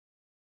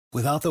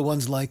Without the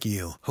ones like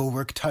you, who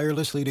work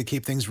tirelessly to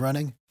keep things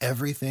running,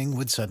 everything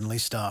would suddenly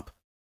stop.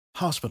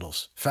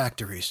 Hospitals,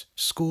 factories,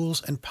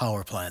 schools, and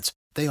power plants,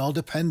 they all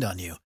depend on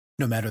you.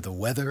 No matter the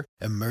weather,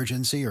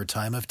 emergency, or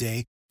time of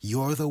day,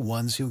 you're the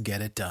ones who get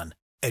it done.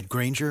 At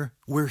Grainger,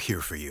 we're here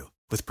for you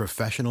with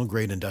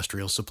professional-grade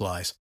industrial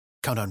supplies.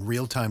 Count on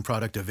real-time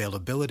product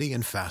availability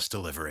and fast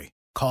delivery.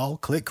 Call,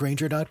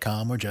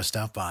 clickgrainger.com, or just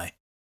stop by.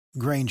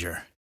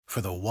 Grainger, for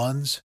the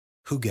ones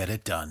who get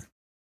it done.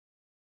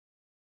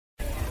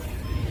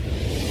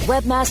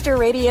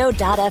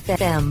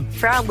 Webmasterradio.fm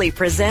proudly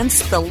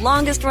presents the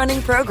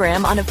longest-running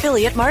program on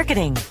affiliate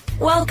marketing.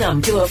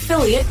 Welcome to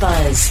Affiliate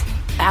Buzz.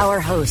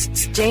 Our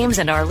hosts, James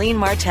and Arlene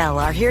Martell,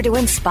 are here to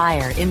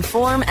inspire,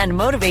 inform, and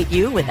motivate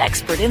you with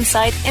expert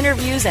insight,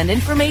 interviews, and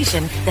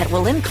information that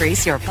will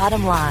increase your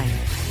bottom line.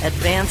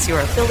 Advance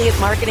your affiliate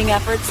marketing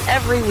efforts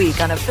every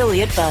week on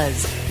Affiliate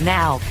Buzz.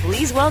 Now,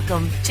 please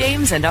welcome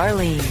James and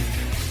Arlene.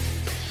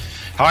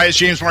 Hi, it's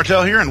James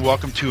Martell here, and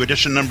welcome to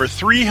edition number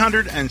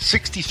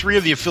 363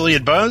 of the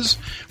Affiliate Buzz,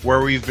 where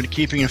we've been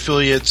keeping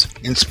affiliates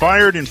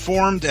inspired,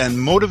 informed, and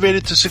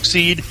motivated to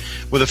succeed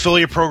with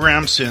affiliate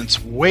programs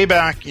since way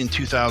back in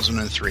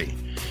 2003.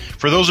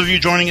 For those of you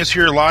joining us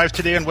here live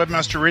today on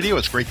Webmaster Radio,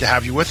 it's great to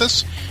have you with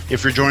us.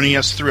 If you're joining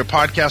us through a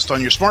podcast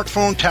on your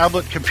smartphone,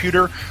 tablet,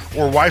 computer,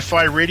 or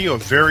Wi-Fi radio, a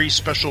very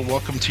special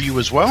welcome to you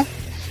as well.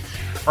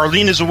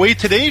 Arlene is away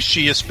today.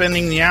 She is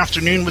spending the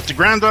afternoon with the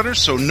granddaughters,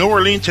 so no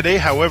Arlene today.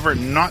 However,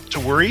 not to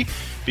worry,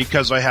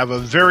 because I have a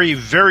very,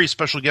 very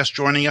special guest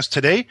joining us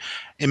today.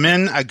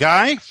 Emin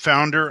Agay,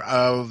 founder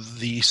of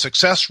the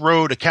Success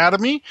Road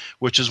Academy,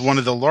 which is one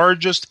of the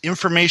largest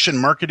information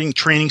marketing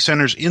training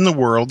centers in the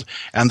world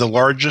and the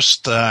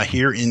largest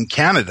here in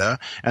Canada.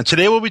 And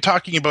today we'll be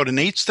talking about an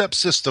 8-step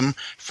system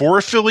for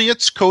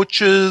affiliates,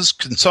 coaches,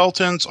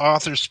 consultants,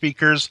 authors,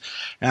 speakers,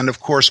 and of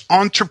course,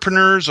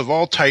 entrepreneurs of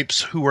all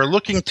types who are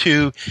looking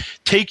to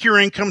take your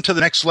income to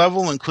the next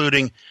level,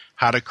 including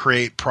how to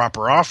create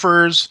proper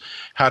offers,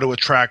 how to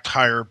attract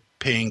higher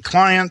paying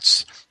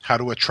clients, how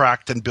to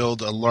attract and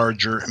build a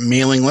larger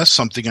mailing list,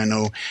 something I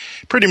know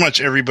pretty much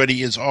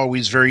everybody is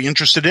always very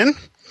interested in,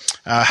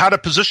 how to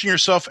position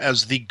yourself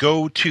as the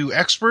go-to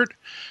expert.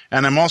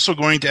 And I'm also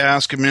going to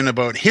ask Emin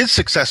about his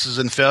successes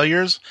and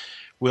failures.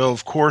 We'll,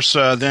 of course,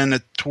 then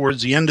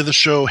towards the end of the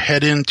show,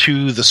 head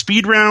into the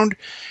speed round.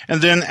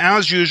 And then,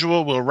 as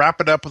usual, we'll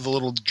wrap it up with a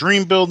little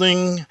dream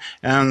building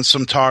and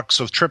some talks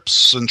of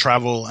trips and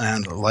travel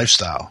and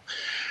lifestyle.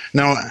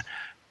 Now,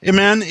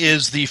 Emin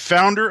is the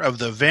founder of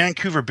the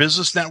Vancouver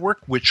Business Network,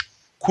 which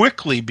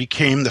quickly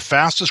became the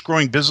fastest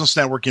growing business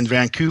network in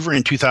Vancouver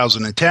in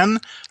 2010,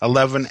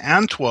 11,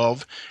 and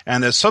 12,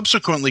 and has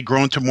subsequently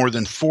grown to more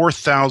than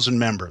 4,000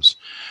 members.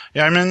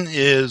 Emin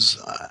is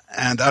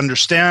and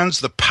understands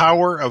the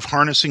power of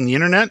harnessing the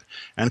internet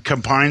and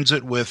combines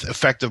it with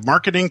effective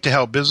marketing to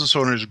help business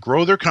owners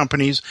grow their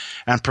companies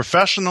and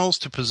professionals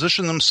to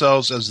position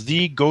themselves as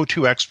the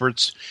go-to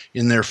experts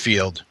in their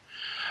field.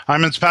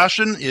 Emin's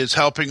passion is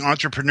helping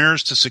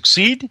entrepreneurs to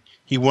succeed.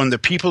 He won the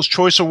People's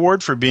Choice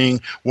Award for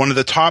being one of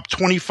the top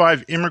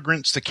 25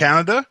 immigrants to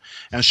Canada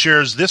and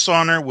shares this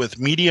honor with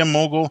media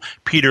mogul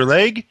Peter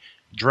Legge,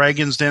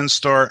 Dragon's Den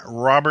star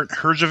Robert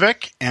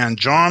Herjavec, and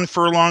John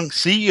Furlong,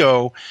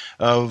 CEO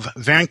of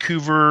the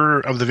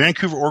Vancouver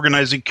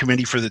Organizing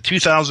Committee for the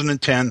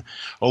 2010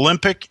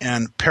 Olympic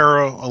and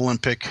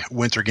Paralympic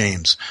Winter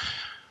Games.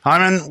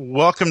 Emin,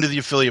 welcome to the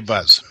Affiliate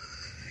Buzz.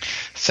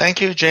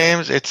 Thank you,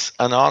 James. It's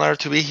an honor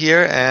to be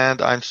here,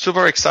 and I'm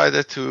super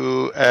excited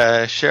to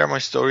share my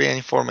story and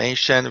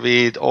information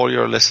with all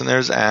your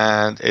listeners.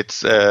 And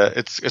it's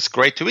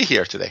great to be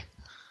here today.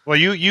 Well,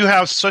 you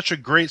have such a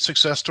great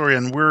success story,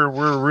 and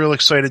we're real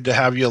excited to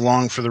have you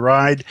along for the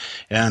ride.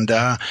 And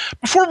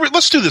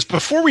let's do this.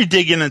 Before we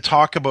dig in and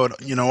talk about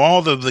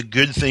all the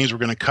good things we're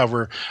going to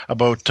cover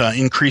about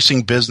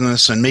increasing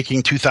business and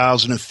making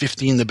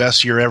 2015 the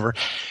best year ever,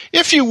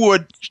 if you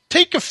would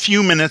take a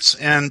few minutes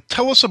and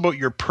tell us about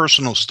your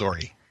personal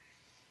story.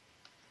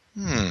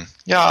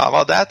 Yeah,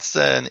 well, that's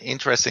an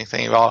interesting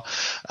thing. Well,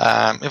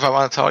 if I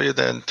want to tell you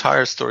the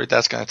entire story,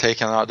 that's going to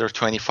take another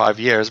 25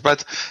 years.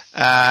 But,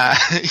 I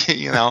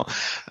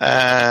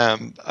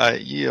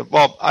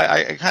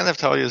kind of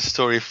tell you the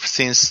story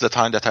since the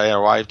time that I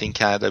arrived in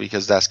Canada,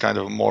 because that's kind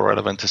of a more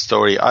relevant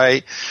story.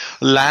 I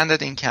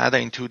landed in Canada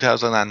in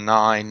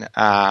 2009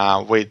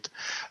 with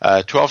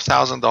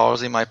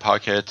 $12,000 in my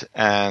pocket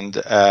and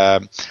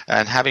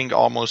having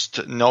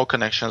almost no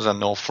connections and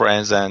no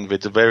friends and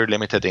with very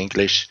limited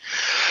English.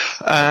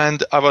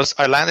 And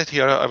I landed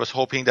here. I was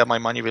hoping that my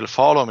money will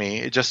follow me.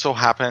 It just so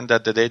happened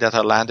that the day that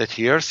I landed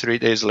here, 3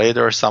 days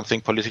later,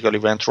 something politically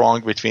went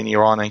wrong between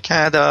Iran and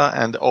Canada,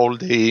 and all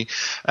the,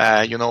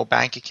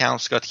 bank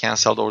accounts got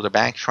canceled, or the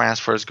bank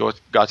transfers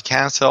got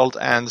canceled,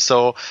 and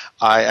so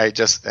I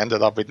just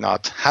ended up with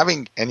not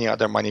having any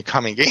other money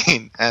coming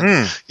in,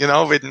 and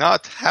with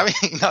not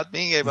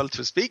being able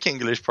to speak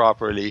English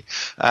properly,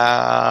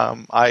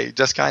 I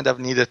just kind of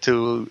needed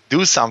to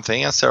do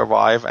something and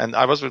survive. And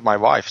I was with my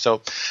wife,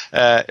 so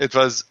it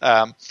was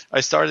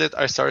I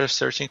started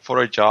searching for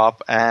a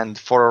job, and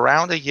for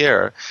around a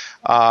year,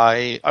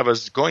 I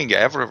was going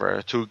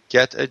everywhere to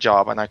get a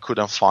job, and I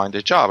couldn't find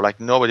a job. Like,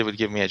 nobody would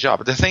give me a job.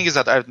 But the thing is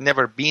that I've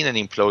never been an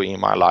employee in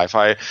my life.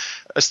 I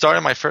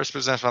started my first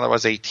business when I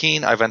was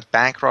 18. I went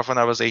bankrupt when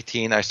I was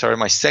 18. I started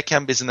my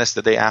second business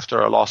the day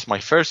after I lost my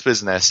first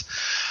business.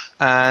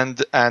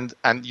 And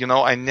you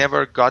know, I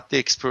never got the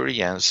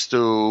experience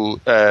to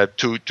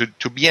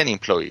be an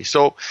employee.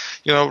 So,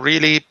 you know,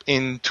 really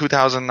in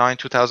 2009,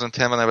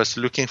 2010, when I was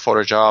looking for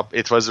a job,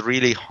 it was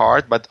really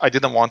hard, but I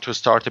didn't want to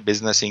start a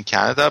business in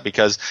Canada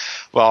because,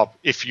 well,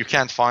 if you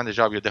can't find a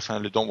job, you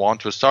definitely don't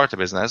want to start a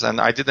business.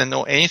 And I didn't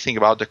know anything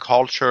about the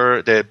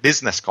culture, the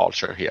business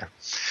culture here.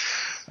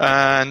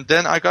 And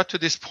then I got to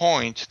this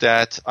point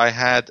that I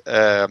had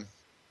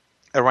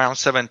around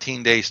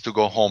 17 days to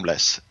go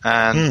homeless.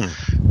 And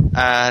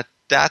at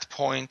that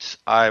point,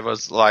 I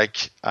was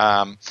like,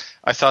 I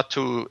thought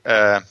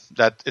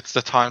that it's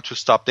the time to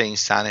stop the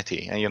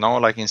insanity. And, you know,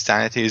 like,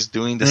 insanity is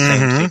doing the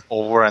same thing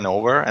over and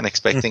over and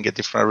expecting a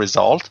different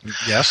result.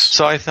 Yes.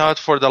 So I thought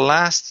for the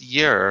last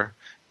year,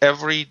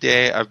 every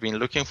day I've been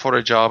looking for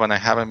a job and I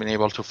haven't been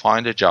able to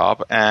find a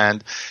job.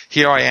 And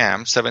here I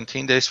am,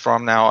 17 days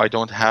from now, I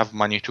don't have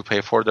money to pay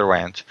for the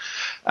rent.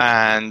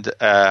 And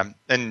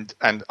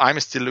I'm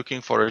still looking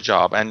for a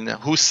job. And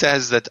who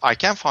says that I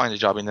can find a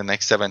job in the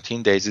next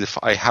 17 days if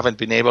I haven't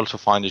been able to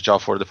find a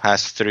job for the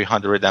past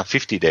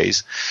 350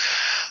 days?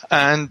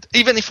 And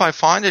even if I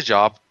find a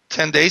job,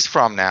 10 days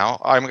from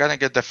now, I'm going to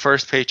get the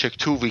first paycheck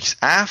 2 weeks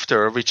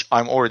after, which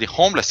I'm already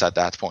homeless at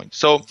that point.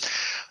 So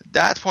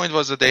that point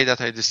was the day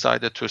that I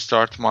decided to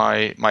start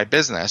my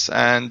business.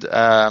 And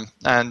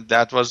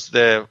that was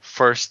the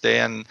first day.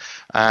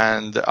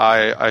 And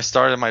I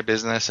started my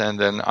business. And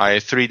then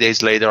 3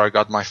 days later, I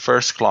got my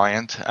first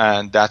client.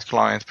 And that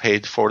client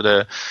paid for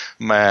the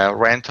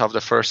rent of the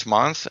first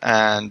month.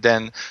 And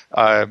then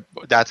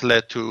that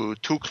led to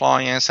 2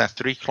 clients and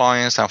 3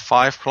 clients and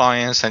 5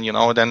 clients. And, you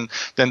know, then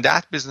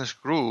that business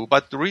grew.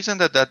 But the reason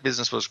that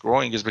business was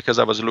growing is because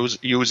I was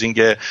using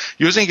a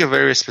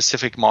very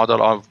specific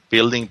model of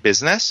building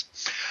business.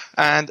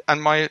 And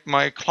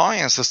my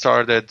clients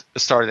started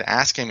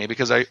asking me,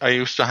 because I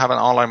used to have an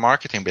online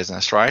marketing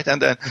business, right?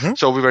 And then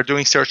so we were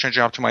doing search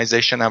engine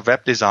optimization and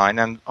web design.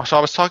 And so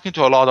I was talking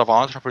to a lot of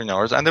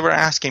entrepreneurs, and they were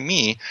asking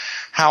me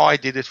how I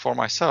did it for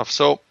myself.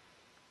 So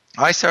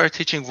I started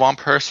teaching one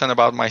person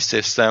about my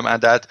system, and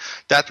that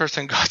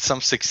person got some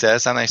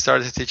success, and I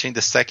started teaching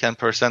the second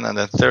person and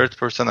the third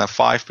person and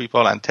 5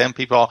 people and 10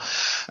 people.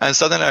 And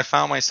suddenly I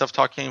found myself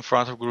talking in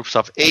front of groups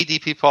of 80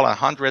 people and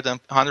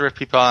 100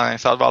 people, and I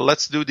thought, well,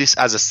 let's do this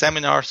as a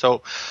seminar.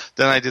 So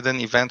then I did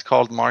an event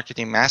called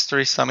Marketing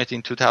Mastery Summit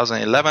in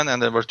 2011,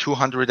 and there were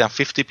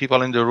 250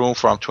 people in the room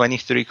from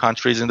 23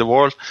 countries in the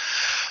world.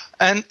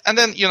 And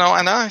then, you know,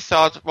 and I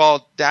thought,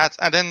 well,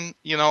 and then,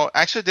 you know,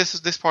 actually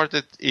this part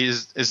that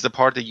is the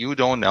part that you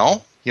don't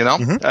know, you know,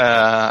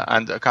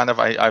 and kind of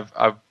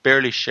I've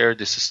barely shared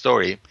this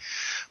story.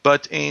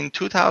 But in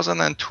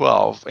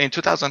 2012, in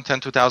 2010,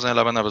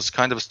 2011, I was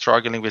kind of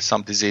struggling with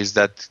some disease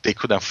that they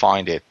couldn't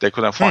find it. They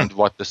couldn't find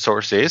what the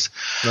source is.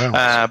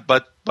 Wow.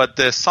 But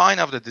the sign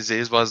of the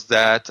disease was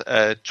that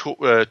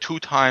 2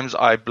 times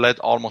I bled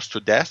almost to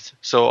death.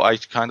 So I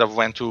kind of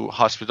went to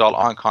hospital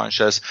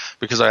unconscious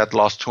because I had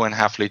lost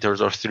 2.5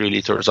 liters or 3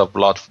 liters of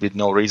blood with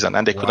no reason,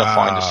 and they couldn't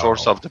find the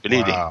source of the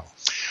bleeding. Wow.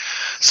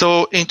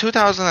 So in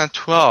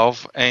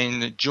 2012,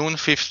 in June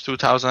 5th,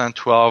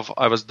 2012,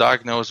 I was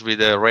diagnosed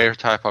with a rare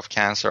type of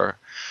cancer.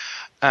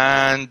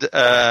 And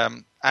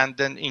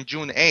then in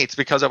June 8th,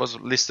 because I was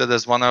listed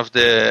as one of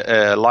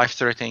the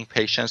life-threatening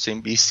patients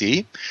in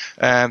BC,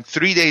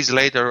 3 days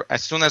later,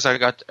 as soon as I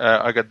got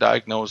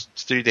diagnosed,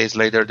 3 days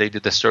later, they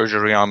did the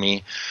surgery on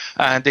me.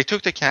 And they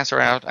took the cancer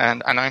out,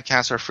 and I'm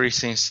cancer-free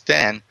since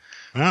then.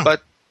 Yeah.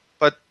 But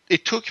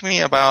it took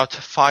me about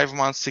 5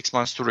 months, 6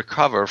 months to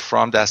recover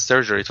from that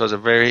surgery. It was a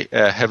very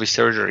heavy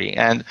surgery.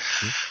 And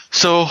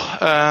so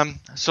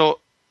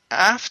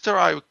after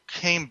I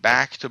came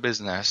back to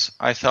business,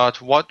 I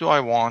thought, what do I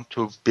want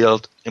to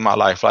build in my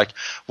life? Like,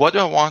 what do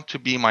I want to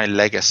be my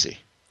legacy?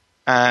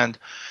 And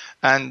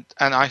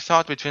I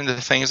thought between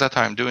the things that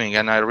I'm doing,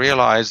 and I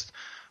realized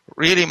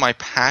really my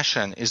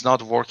passion is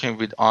not working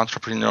with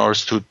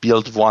entrepreneurs to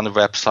build one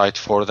website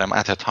for them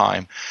at a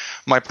time.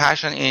 My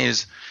passion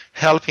is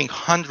helping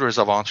hundreds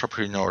of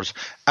entrepreneurs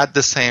at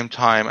the same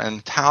time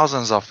and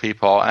thousands of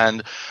people.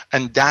 And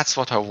that's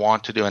what I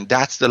want to do. And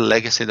that's the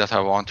legacy that I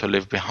want to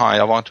leave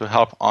behind. I want to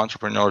help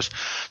entrepreneurs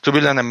to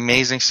build an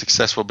amazing,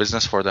 successful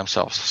business for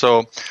themselves.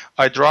 So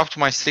I dropped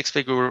my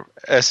 6-figure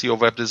SEO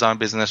web design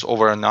business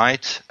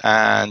overnight,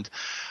 and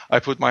I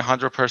put my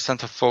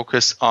 100% of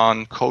focus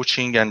on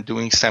coaching and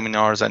doing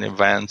seminars and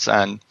events.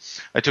 And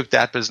I took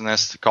that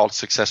business called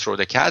Success Road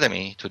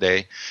Academy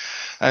today.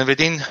 And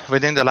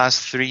within the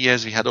last 3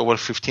 years, we had over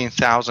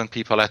 15,000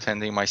 people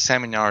attending my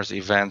seminars,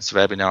 events,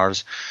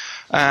 webinars,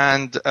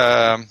 and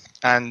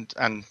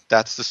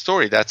that's the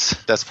story.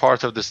 That's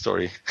part of the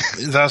story.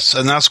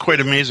 That's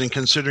quite amazing,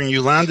 considering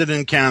you landed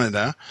in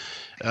Canada,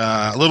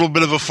 a little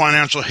bit of a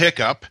financial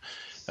hiccup,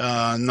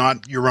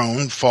 not your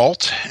own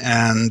fault,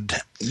 and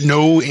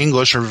no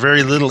English or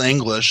very little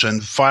English.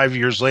 And 5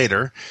 years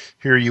later,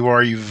 here you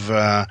are. You've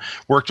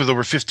worked with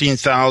over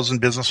 15,000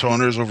 business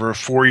owners over a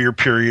 4-year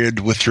period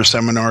with your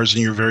seminars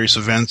and your various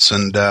events.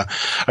 And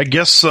I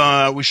guess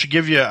we should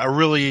give you a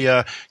really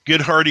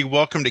good, hearty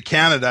welcome to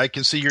Canada. I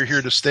can see you're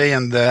here to stay,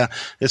 and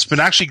it's been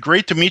actually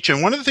great to meet you.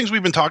 And one of the things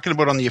we've been talking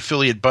about on the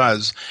Affiliate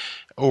Buzz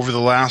over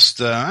the last,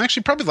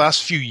 actually probably the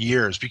last few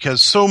years,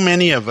 because so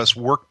many of us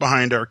work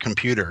behind our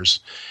computers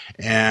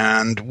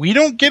and we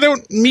don't get out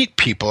and meet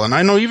people. And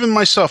I know even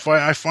myself,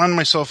 I find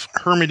myself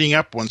hermiting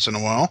up once in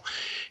a while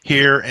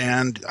here,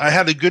 and I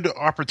had a good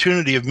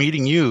opportunity of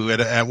meeting you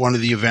at one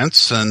of the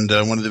events, and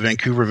one of the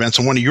Vancouver events,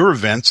 and one of your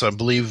events, I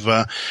believe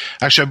I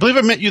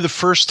met you the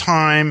first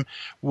time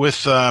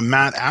with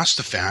Matt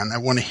Astafan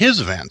at one of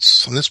his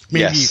events, and this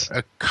maybe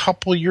a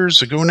couple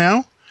years ago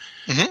now.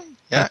 Mm-hmm.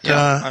 Yeah,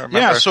 I remember.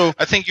 Yeah, so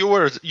I think you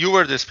were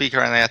the speaker,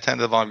 and I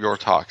attended one of your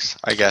talks,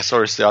 I guess,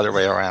 or it's the other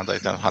way around. I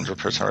don't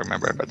 100%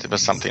 remember, but it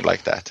was something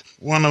like that.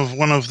 One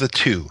of the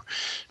two.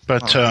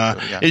 But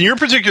in your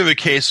particular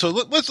case, so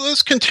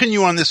let's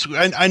continue on this.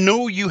 I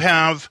know you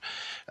have.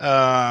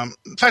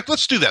 In fact,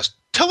 let's do this.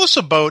 Tell us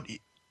about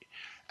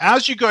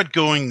as you got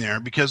going there,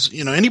 because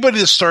anybody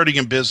that's starting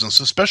a business,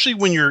 especially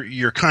when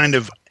you're kind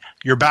of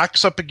your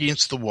back's up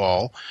against the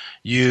wall.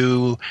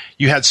 You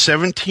had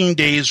 17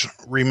 days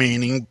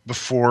remaining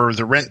before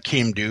the rent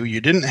came due.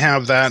 You didn't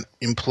have that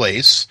in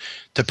place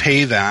to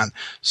pay that.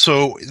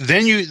 So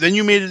then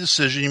you made a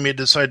decision. You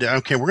decided,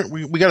 okay,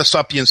 we got to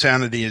stop the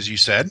insanity, as you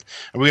said,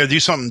 and we got to do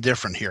something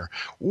different here.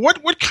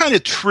 What kind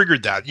of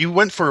triggered that? You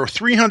went for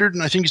 300,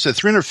 and I think you said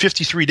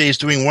 353 days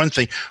doing one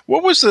thing.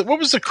 What was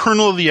the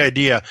kernel of the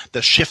idea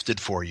that shifted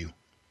for you?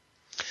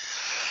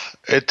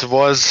 It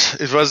was.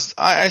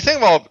 I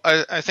think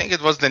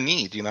it was the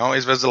need. It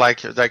was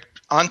like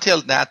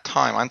until that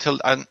time, until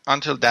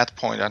that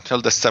point,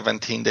 until the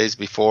 17 days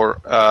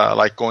before,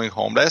 going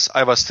homeless,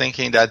 I was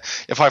thinking that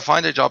if I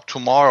find a job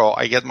tomorrow,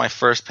 I get my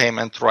first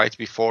payment right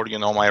before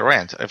my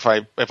rent. If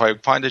I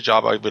find a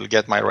job, I will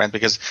get my rent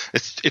because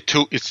it's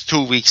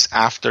 2 weeks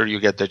after you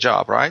get the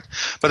job, right?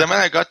 But then when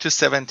I got to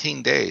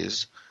 17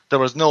 days, there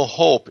was no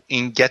hope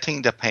in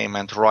getting the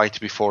payment right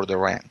before the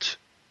rent.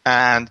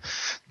 And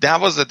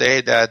that was the day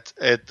that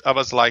I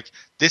was like,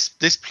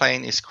 this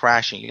plane is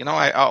crashing.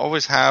 I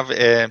always have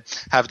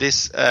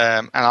this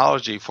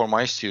analogy for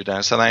my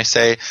students, and I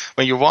say,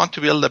 when you want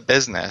to build a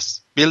business,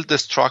 build the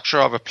structure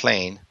of a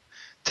plane,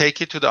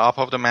 take it to the top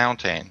of the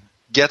mountain,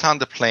 get on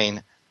the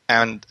plane,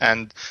 and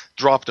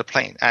drop the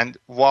plane. And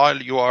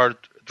while you are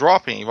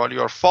dropping, while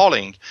you are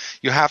falling,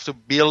 you have to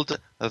build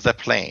the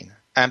plane.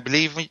 And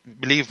believe me,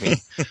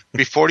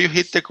 before you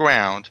hit the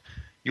ground,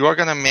 you are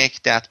going to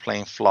make that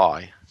plane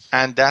fly.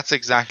 And that's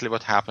exactly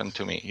what happened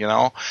to me.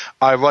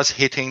 I was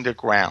hitting the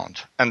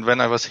ground. And when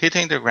I was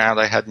hitting the ground,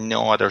 I had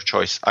no other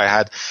choice. I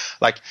had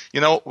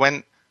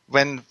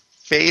when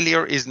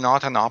failure is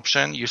not an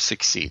option, you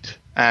succeed.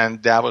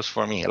 And that was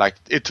for me.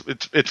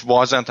 It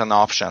wasn't an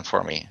option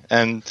for me.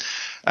 And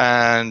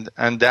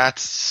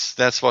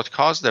that's what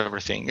caused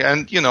everything.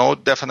 And,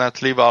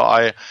 definitely,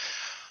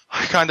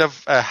 I kind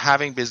of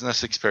having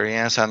business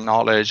experience and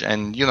knowledge,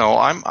 and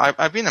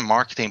I've been a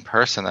marketing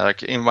person.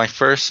 Like in my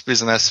first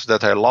business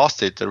that I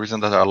lost it, the reason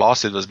that I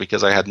lost it was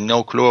because I had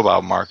no clue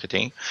about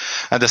marketing.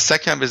 And the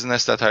second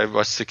business that I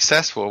was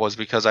successful was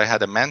because I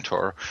had a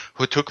mentor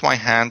who took my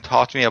hand,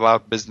 taught me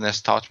about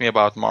business, taught me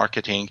about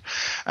marketing,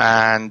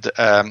 and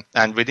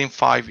within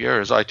 5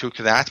 years I took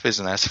that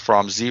business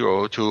from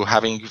zero to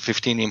having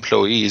 15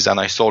 employees,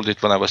 and I sold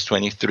it when I was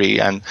 23,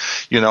 and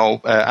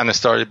and I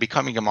started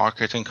becoming a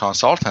marketing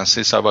consultant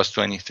since I was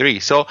 23.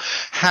 So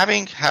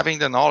having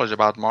the knowledge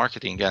about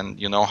marketing and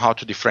how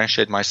to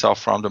differentiate myself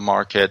from the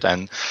market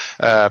and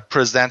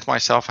present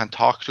myself and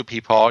talk to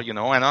people,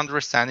 and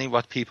understanding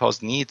what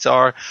people's needs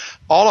are,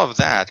 all of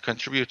that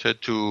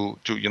contributed to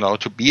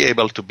be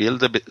able to build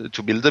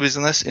the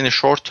business in a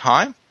short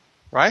time,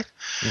 right?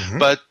 Mm-hmm.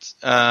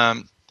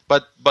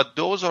 But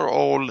those are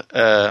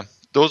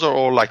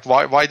all like,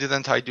 why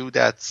didn't I do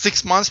that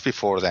 6 months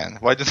before then?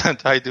 Why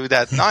didn't I do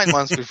that 9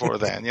 months before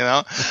then?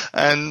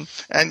 And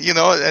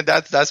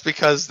that's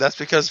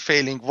because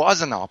failing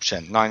was an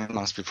option 9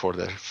 months before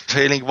there.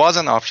 Failing was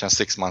an option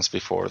 6 months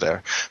before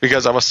there,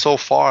 because I was so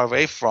far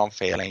away from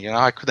failing.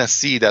 I couldn't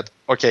see that,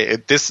 okay,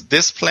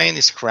 this plane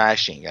is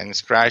crashing, and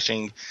it's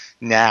crashing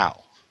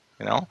now.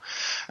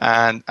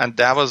 And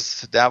that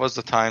was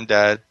the time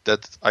that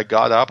I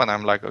got up, and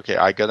I'm like, okay,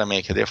 I gotta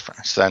make a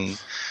difference.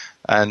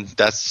 And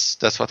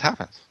that's what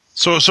happened.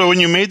 So when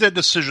you made that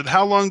decision,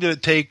 how long did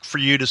it take for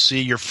you to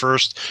see your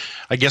first,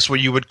 I guess what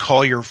you would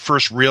call your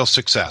first real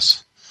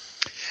success?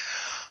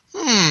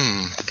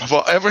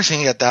 Well,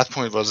 everything at that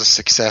point was a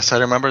success. I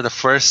remember the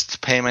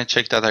first payment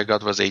check that I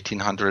got was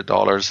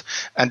 $1,800,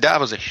 and that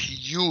was a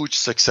huge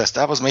success.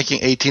 That was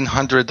making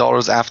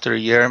 $1,800 after a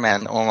year,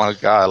 man. Oh my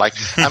God! Like,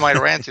 and my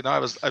rent, I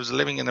was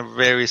living in a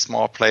very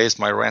small place.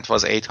 My rent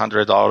was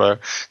 $800.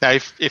 Now,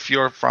 if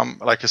you're from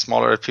like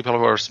people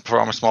who are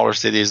from smaller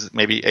cities,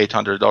 maybe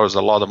 $800 is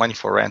a lot of money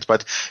for rent.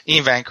 But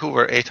in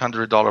Vancouver,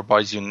 $800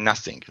 buys you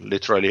nothing.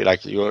 Literally,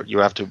 like you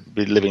have to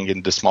be living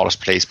in the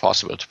smallest place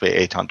possible to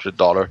pay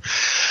 $800.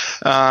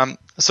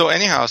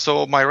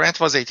 So my rent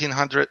was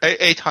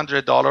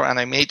 $800, and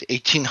I made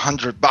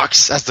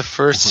 $1,800 as the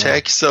first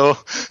check. So,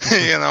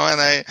 and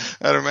I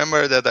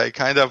remember that I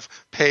kind of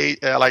paid,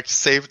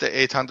 saved the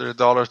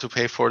 $800 to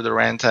pay for the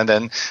rent, and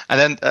then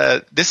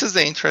this is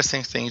the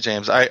interesting thing,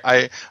 James.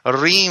 I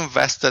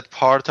reinvested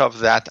part of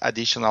that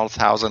additional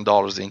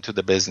 $1,000 into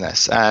the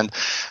business, and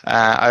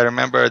I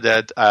remember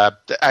that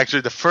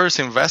actually the first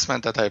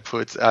investment that I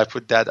put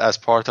that as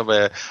part of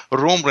a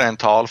room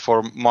rental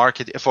for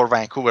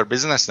Vancouver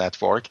Business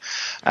Network,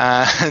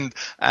 and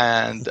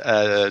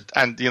I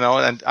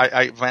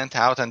went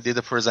out and did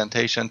a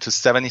presentation to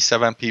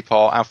 77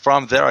 people, and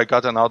from there I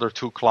got another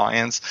 2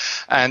 clients,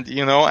 and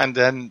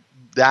then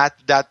that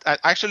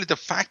actually the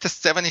fact that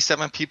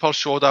 77 people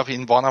showed up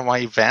in one of my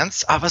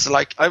events, I was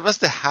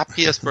the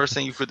happiest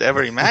person you could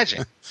ever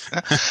imagine.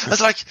 I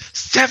was like,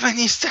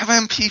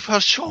 77 people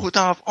showed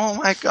up. Oh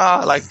my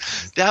God. Like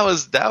that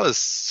was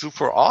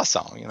super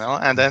awesome,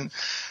 and then,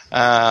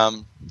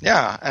 and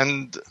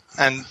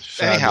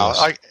anyhow,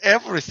 like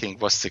everything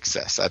was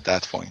success at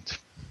that point.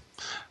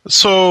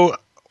 So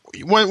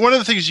one of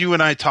the things you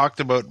and I talked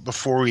about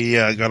before we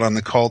got on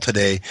the call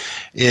today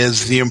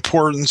is the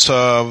importance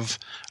of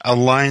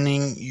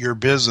aligning your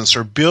business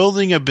or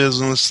building a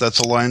business that's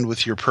aligned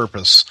with your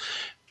purpose.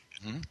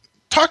 Mm-hmm.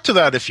 Talk to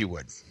that if you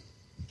would.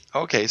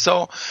 Okay,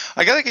 so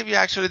I got to give you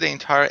actually the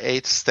entire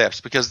 8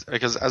 steps because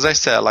as I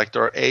said, like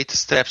there are 8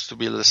 steps to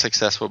build a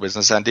successful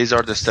business, and these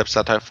are the steps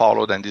that I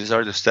followed, and these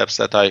are the steps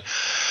that I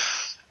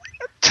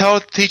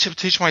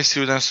teach my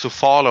students to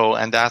follow,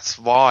 and that's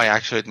why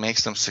actually it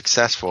makes them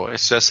successful.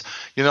 It's just,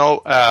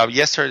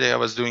 yesterday I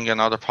was doing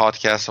another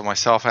podcast of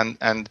myself,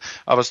 and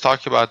I was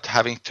talking about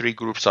having 3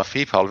 groups of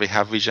people. We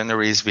have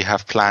visionaries, we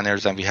have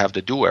planners, and we have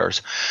the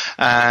doers.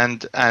 And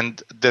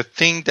the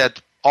thing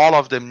that all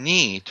of them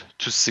need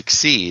to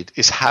succeed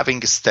is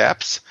having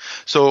steps.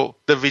 So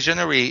the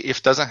visionary,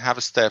 if doesn't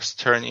have steps,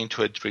 turn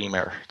into a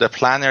dreamer. The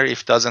planner,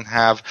 if doesn't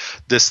have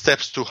the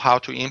steps to how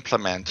to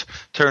implement,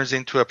 turns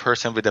into a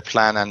person with a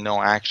plan and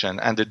no action.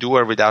 And the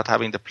doer, without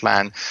having the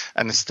plan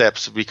and the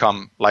steps,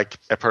 become like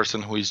a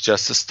person who is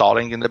just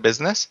stalling in the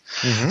business.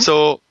 Mm-hmm.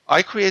 So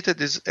I created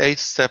this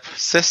 8-step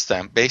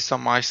system based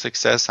on my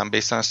success and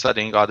based on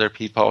studying other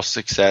people's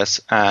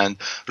success, and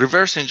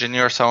reverse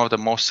engineer some of the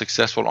most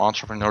successful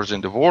entrepreneurs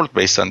in the world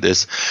based on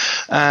this.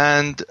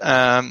 And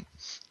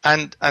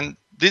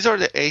these are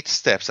the 8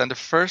 steps. And the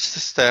first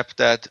step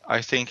that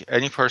I think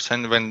any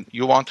person, when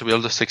you want to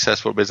build a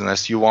successful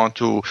business, you want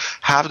to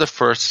have the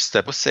first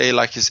step, say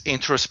like is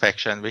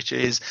introspection, which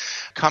is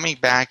coming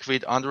back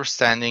with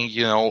understanding,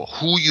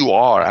 who you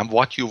are and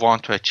what you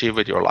want to achieve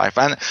with your life.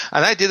 And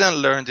I didn't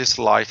learn this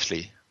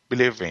lightly,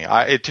 believe me.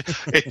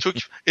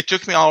 It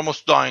took me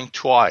almost dying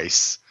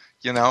twice,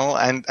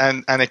 and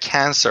a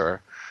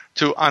cancer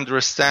to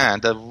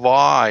understand that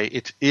why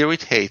it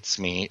irritates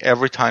me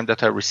every time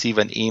that I receive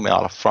an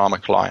email from a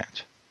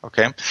client.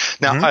 Okay.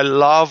 Now, mm-hmm. I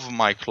love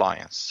my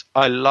clients,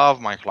 and I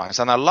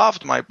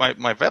loved my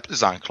web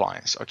design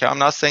clients. Okay. I'm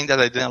not saying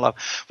that I didn't love.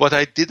 What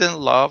I didn't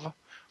love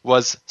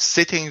was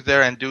sitting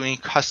there and doing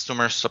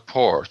customer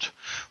support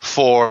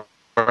for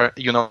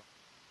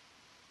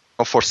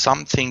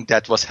something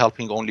that was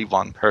helping only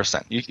one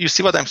person. You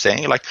see what I'm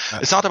saying? Like,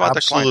 it's not about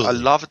Absolutely. The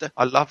client.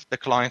 I love the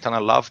client and I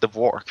love the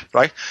work,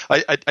 right?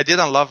 I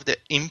didn't love the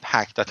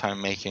impact that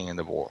I'm making in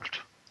the world,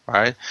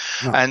 right?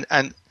 No.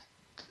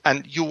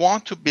 And you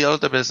want to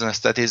build a business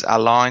that is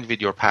aligned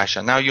with your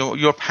passion. Now,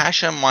 your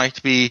passion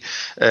might be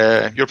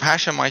a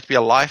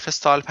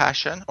lifestyle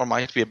passion or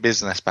might be a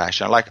business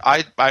passion. Like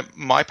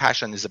my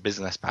passion is a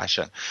business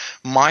passion.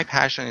 My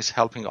passion is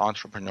helping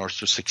entrepreneurs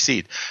to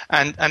succeed.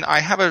 And I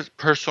have a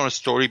personal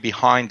story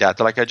behind that.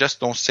 Like, I just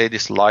don't say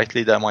this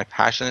lightly that my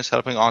passion is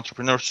helping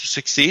entrepreneurs to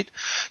succeed.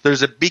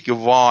 There's a big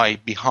why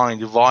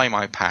behind why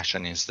my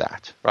passion is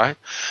that, right?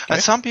 Okay.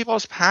 And some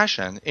people's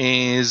passion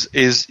is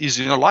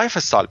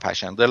lifestyle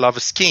passion. They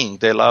love skiing.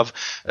 They love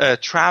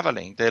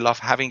traveling. They love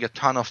having a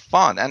ton of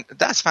fun. And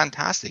that's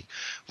fantastic.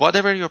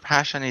 Whatever your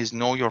passion is,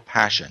 know your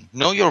passion.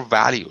 Know your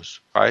values,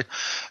 right?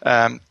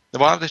 One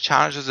of the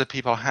challenges that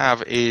people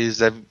have is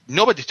that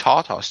nobody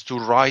taught us to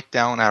write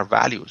down our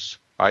values,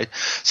 right?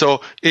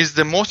 So is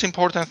the most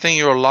important thing in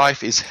your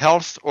life is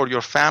health or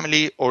your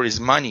family or is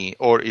money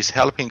or is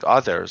helping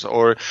others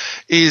or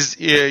is,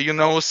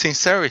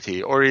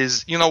 sincerity or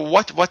is,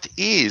 what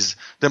is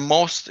the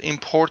most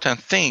important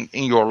thing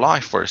in your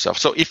life for yourself?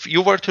 So if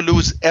you were to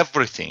lose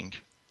everything,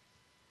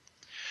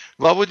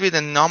 what would be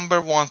the number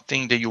one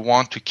thing that you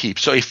want to keep?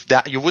 So if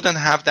that you wouldn't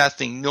have that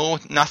thing,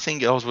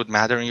 nothing else would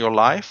matter in your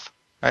life,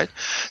 right?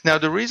 Now,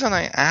 the reason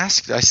I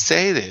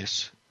say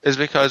this is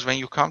because when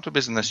you come to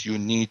business, you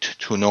need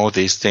to know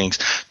these things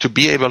to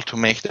be able to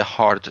make the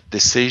hard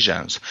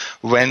decisions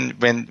when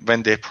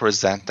they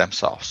present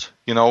themselves.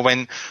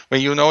 When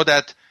you know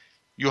that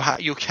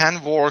you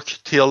can work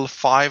till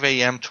 5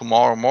 a.m.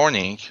 tomorrow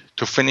morning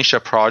to finish a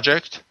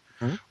project,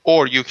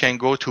 or you can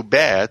go to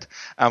bed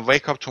and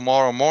wake up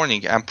tomorrow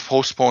morning and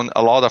postpone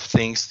a lot of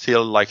things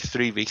till like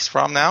 3 weeks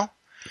from now.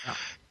 Yeah.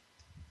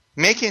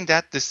 Making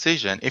that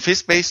decision, if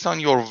it's based on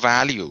your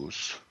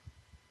values,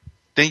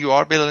 then you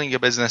are building a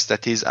business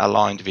that is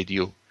aligned with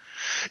you.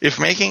 If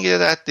making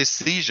that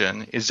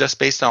decision is just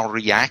based on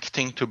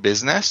reacting to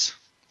business,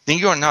 then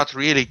you're not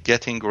really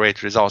getting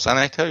great results. And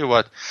I tell you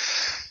what,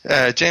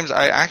 James,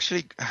 I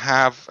actually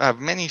have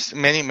many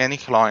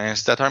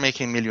clients that are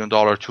making $1 million,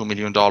 $2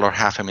 million,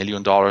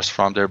 $500,000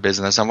 from their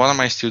business. And one of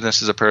my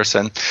students is a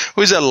person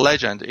who is a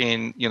legend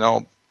in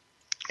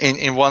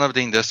one of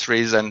the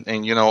industries and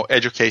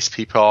educates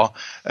people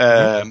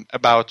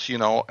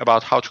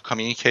about how to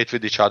communicate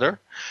with each other.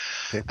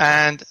 Okay.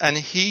 And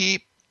the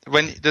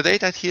day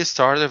that he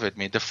started with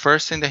me, the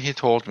first thing that he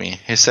told me,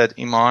 he said,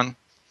 Iman,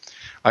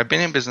 I've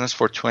been in business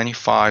for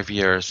 25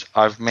 years.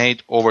 I've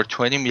made over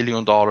 $20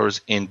 million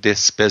in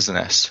this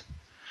business.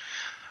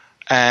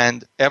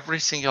 And every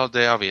single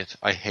day of it,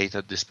 I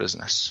hated this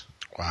business.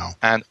 Wow.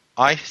 And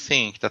I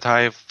think that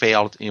I have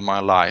failed in my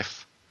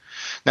life.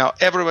 Now,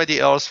 everybody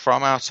else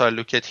from outside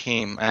look at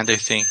him and they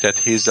think that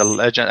he's a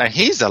legend. And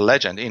he's a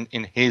legend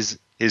in his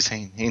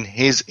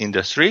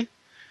industry.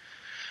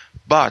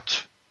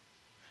 But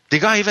the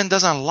guy even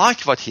doesn't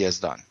like what he has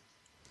done.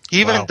 He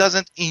even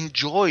doesn't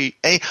enjoy,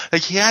 he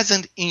has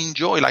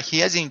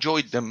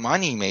enjoyed the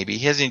money maybe.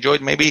 He has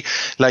enjoyed maybe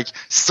like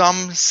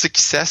some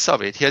success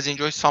of it. He has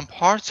enjoyed some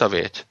parts of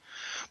it.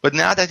 But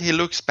now that he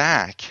looks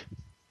back,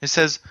 he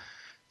says,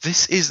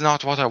 this is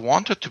not what I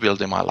wanted to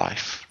build in my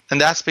life. And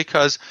that's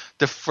because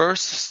the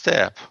first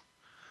step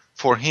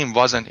for him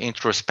wasn't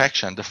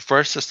introspection. The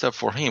first step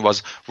for him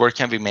was, where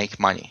can we make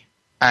money?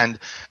 And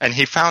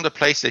he found a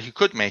place that he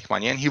could make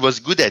money, and he was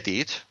good at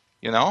it.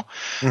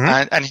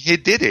 And he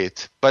did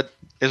it, but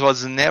it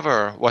was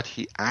never what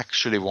he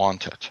actually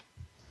wanted.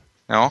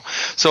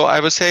 So I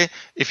would say,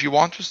 if you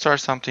want to start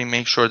something,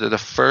 make sure that the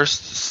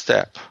first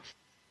step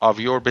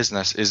of your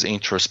business is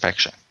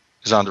introspection,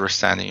 is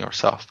understanding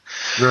yourself.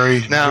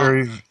 Very,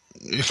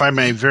 if I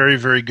may, very,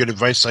 very good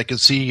advice. I can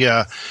see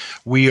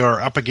we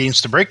are up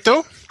against the break,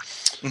 though.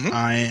 Mm-hmm.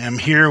 I am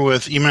here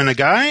with Iman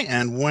Agai,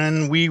 and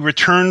when we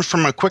return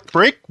from a quick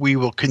break, we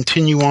will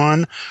continue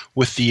on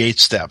with the 8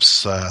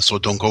 steps, so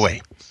don't go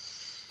away.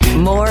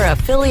 More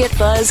Affiliate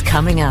Buzz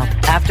coming up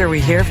after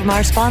we hear from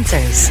our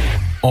sponsors.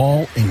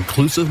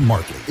 All-Inclusive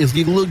Marketing is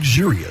the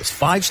luxurious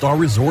 5-star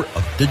resort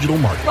of digital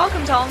marketing.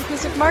 Welcome to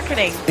All-Inclusive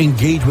Marketing.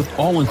 Engage with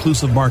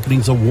All-Inclusive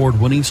Marketing's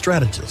award-winning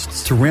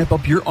strategists to ramp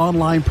up your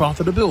online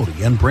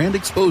profitability and brand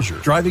exposure,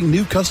 driving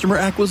new customer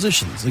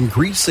acquisitions,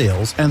 increased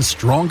sales, and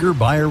stronger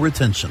buyer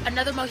retention.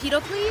 Another mojito,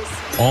 please?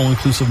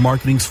 All-Inclusive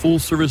Marketing's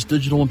full-service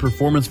digital and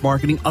performance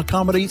marketing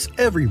accommodates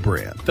every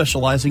brand,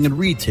 specializing in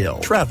retail,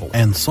 travel,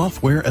 and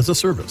software as a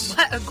service.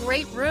 What a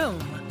great room.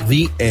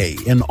 The A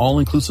in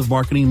All-Inclusive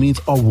Marketing means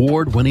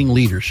award-winning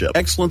leadership,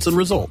 excellence, and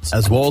results,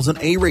 as well as an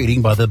A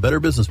rating by the Better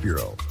Business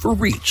Bureau. For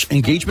reach,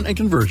 engagement, and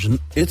conversion,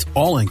 it's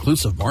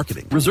All-Inclusive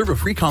Marketing. Reserve a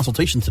free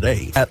consultation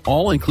today at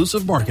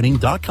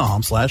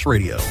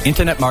allinclusivmarketing.com/radio.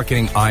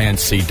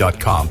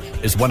 InternetMarketingInc.com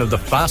is one of the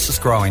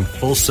fastest-growing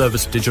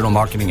full-service digital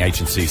marketing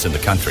agencies in the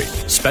country,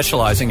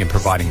 specializing in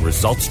providing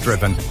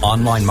results-driven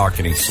online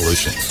marketing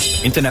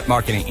solutions. Internet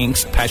Marketing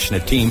Inc.'s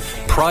passionate team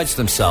prides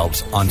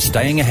themselves on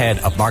staying ahead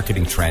of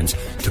marketing trends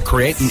to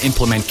create and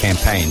implement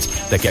campaigns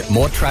that get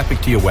more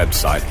traffic to your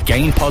website,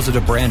 gain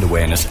positive brand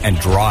awareness, and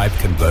drive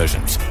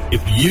conversions.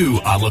 If you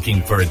are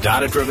looking for a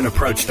data-driven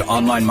approach to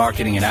online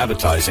marketing and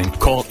advertising,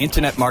 call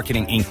Internet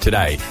Marketing Inc.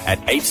 today at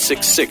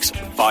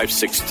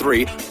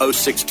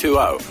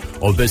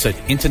 866-563-0620 or visit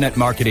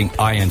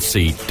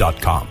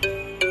InternetMarketingInc.com.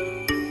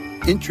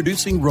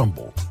 Introducing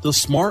Rumble, the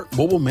smart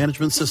mobile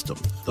management system,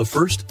 the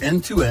first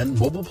end-to-end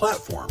mobile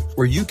platform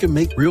where you can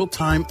make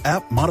real-time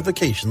app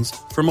modifications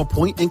from a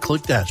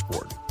point-and-click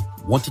dashboard.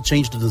 Want to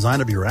change the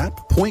design of your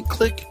app?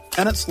 Point-click,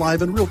 and it's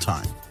live in real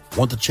time.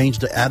 Want to change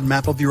the ad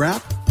map of your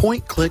app?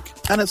 Point-click,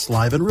 and it's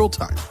live in real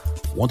time.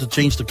 Want to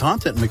change the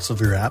content mix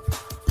of your app?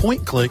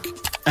 Point-click,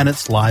 and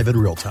it's live in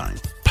real time.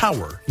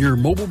 Power your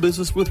mobile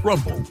business with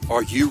Rumble.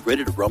 Are you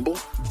ready to rumble?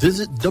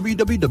 Visit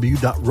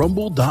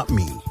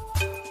www.rumble.me.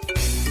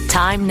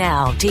 Time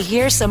now to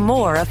hear some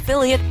more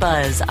Affiliate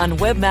Buzz on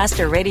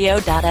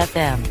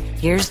webmasterradio.fm.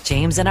 Here's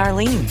James and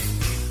Arlene.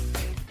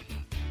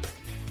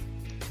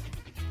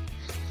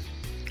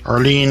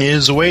 Arlene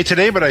is away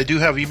today, but I do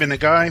have Eamon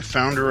Nagai,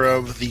 founder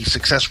of the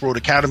Success Road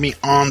Academy,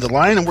 on the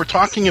line, and we're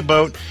talking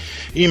about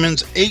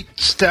Eamon's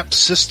 8-step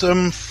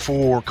system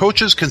for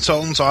coaches,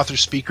 consultants,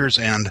 authors, speakers,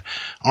 and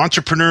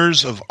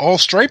entrepreneurs of all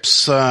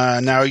stripes.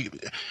 Now,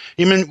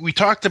 Eamon, you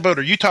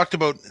talked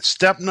about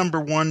step number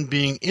 1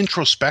 being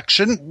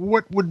introspection.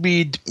 What would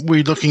we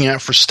looking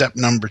at for step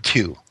number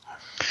 2?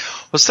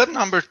 Well, step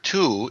number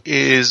 2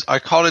 is, I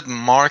call it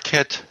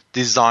market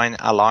design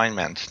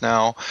alignment.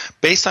 Now,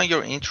 based on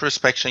your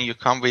introspection, you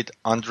come with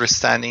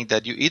understanding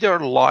that you either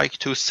like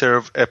to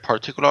serve a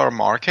particular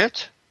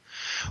market,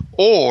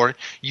 or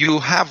you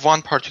have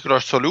one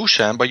particular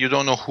solution, but you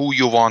don't know who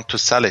you want to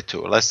sell it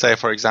to. Let's say,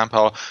 for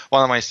example,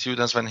 one of my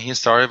students, when he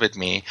started with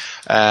me,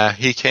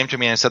 he came to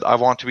me and said, I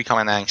want to become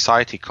an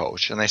anxiety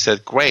coach. And I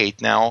said,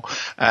 great. Now,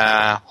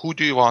 who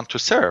do you want to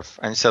serve?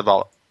 And he said,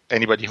 well,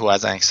 anybody who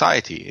has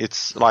anxiety.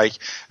 It's like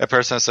a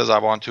person says, I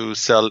want to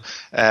sell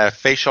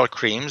facial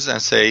creams,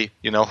 and say,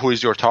 who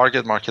is your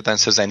target market? And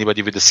says,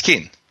 anybody with the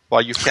skin.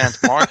 Well, you can't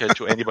market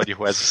to anybody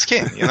who has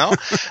skin,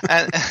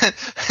 and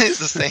it's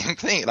the same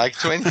thing. Like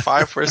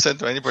 25%,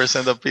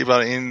 20% of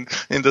people in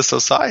the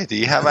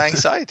society have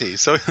anxiety.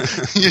 So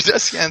you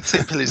just can't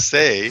simply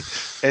say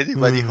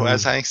anybody who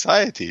has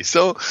anxiety.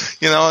 So,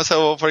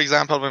 so for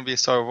example, when we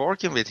started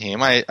working with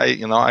him,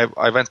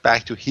 I went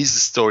back to his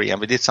story,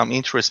 and we did some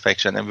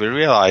introspection, and we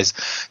realized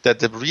that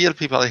the real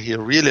people he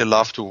really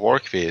loved to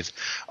work with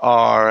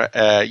are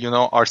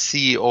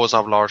CEOs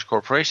of large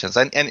corporations.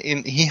 And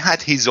he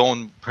had his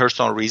own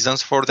personal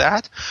reasons for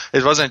that.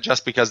 It wasn't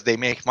just because they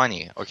make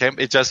money, okay?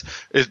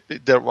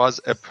 There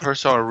was a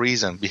personal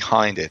reason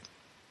behind it.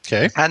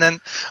 Okay. And then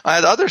I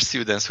had other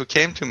students who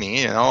came to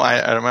me,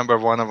 I remember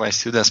one of my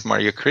students,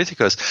 Maria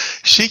Kritikos,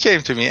 she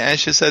came to me and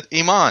she said,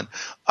 Iman,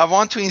 I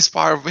want to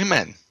inspire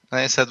women. And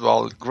I said,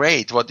 well,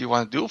 great. What do you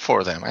want to do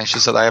for them? And she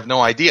said, I have no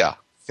idea.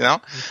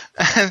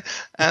 And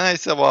I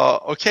said,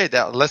 well, okay,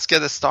 let's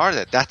get it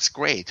started. That's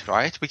great,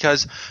 right?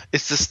 Because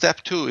it's the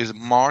step 2 is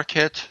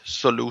market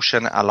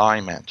solution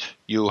alignment.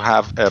 You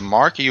have a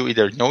market, you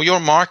either know your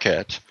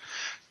market,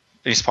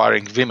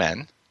 inspiring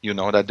women, you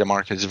know that the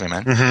market is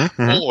women,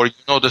 or you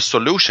know the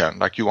solution,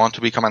 like you want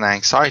to become an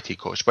anxiety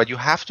coach, but you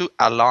have to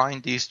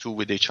align these two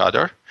with each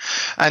other.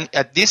 And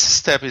at this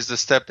step is the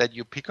step that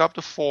you pick up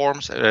the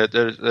forms,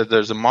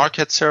 there's a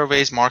market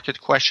surveys,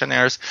 market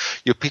questionnaires,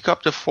 you pick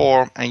up the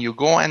form and you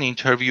go and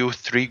interview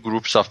 3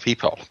 groups of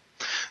people.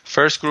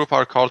 First group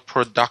are called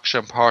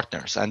production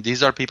partners, and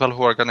these are people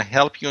who are going to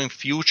help you in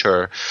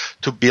future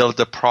to build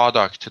the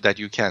product that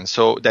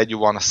you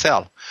want to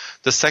sell.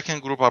 The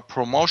second group are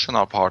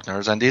promotional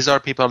partners, and these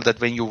are people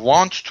that when you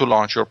want to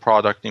launch your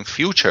product in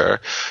future,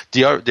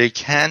 they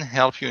can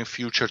help you in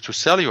future to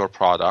sell your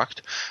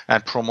product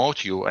and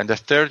promote you. And the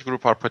third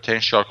group are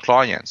potential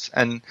clients.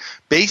 And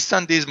based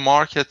on these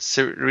market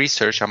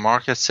research and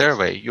market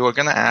survey, you are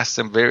going to ask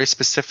them very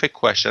specific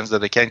questions that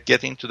they can't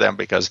get into them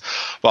because,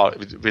 well,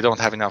 we don't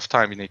have enough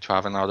time. We need to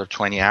have another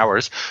 20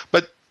 hours.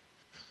 But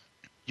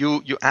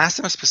you ask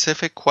them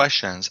specific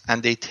questions,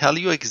 and they tell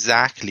you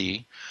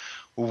exactly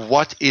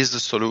what is the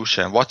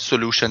solution, what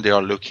solution they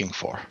are looking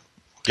for.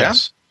 Okay?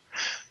 Yes.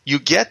 You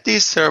get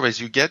these surveys,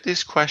 you get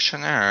these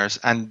questionnaires,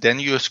 and then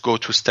you just go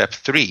to step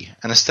 3.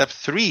 And step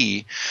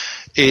 3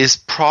 is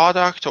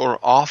product or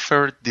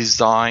offer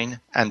design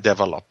and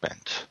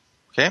development.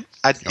 Okay?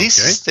 At this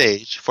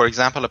stage, for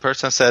example, a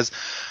person says,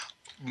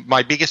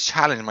 my biggest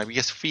challenge, my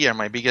biggest fear,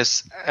 my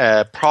biggest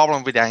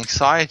problem with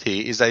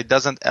anxiety is that it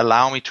doesn't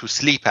allow me to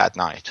sleep at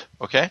night.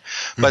 Okay?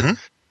 But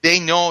they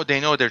know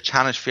their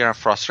challenge, fear, and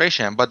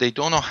frustration, but they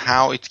don't know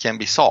how it can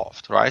be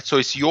solved, right? So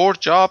it's your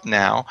job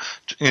now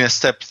in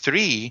step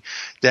 3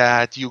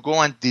 that you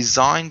go and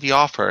design the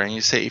offer, and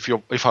you say,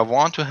 if I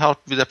want to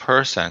help with a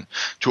person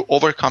to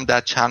overcome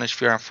that challenge,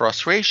 fear, and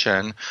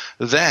frustration,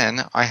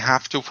 then I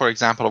have to, for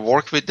example,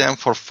 work with them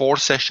for 4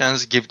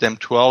 sessions, give them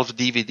 12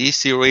 DVD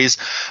series,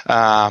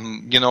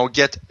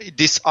 get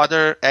this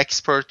other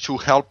expert to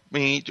help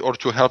me or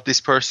to help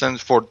this person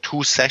for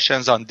 2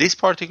 sessions on this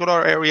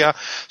particular area.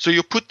 So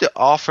you put the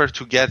offer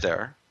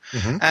together,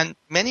 and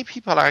many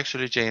people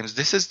actually, James,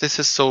 this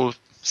is so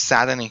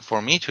saddening for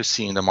me to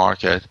see in the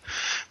market.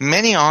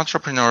 Many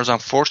entrepreneurs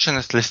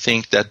unfortunately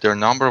think that their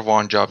number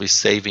 1 job is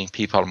saving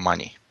people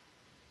money.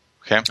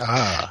 Okay?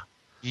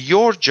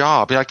 Your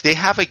job, like they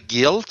have a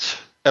guilt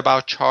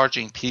about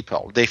charging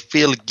people. They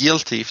feel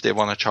guilty if they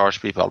want to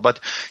charge people. But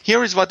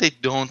here is what they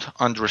don't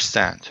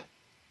understand.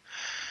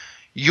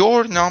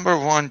 Your number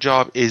 1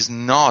 job is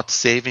not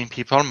saving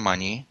people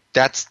money.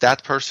 That's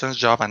that person's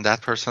job and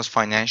that person's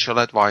financial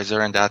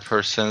advisor and that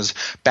person's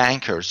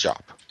banker's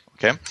job,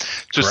 okay?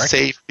 To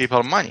save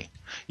people money.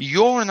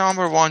 Your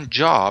number 1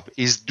 job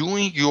is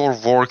doing your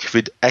work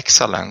with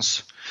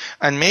excellence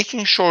and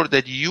making sure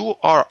that you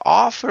are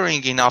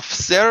offering enough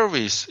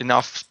service,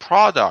 enough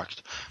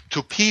product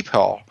to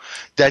people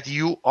that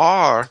you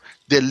are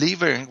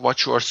delivering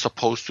what you are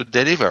supposed to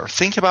deliver.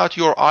 Think about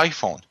your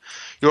iPhone.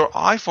 Your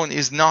iPhone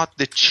is not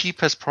the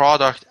cheapest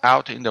product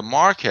out in the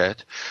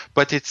market,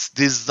 but it's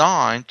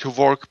designed to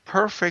work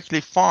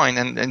perfectly fine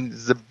and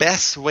the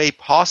best way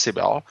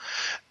possible.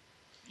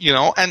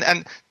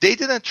 And they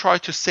didn't try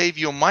to save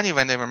you money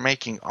when they were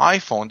making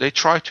iPhone. They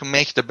tried to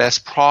make the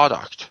best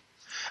product.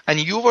 And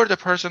you were the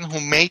person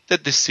who made the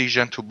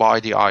decision to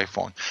buy the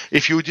iPhone.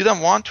 If you didn't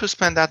want to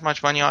spend that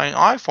much money on an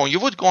iPhone, you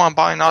would go and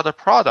buy another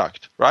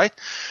product, right?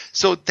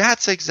 So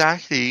that's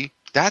exactly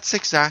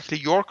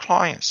your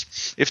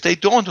clients. If they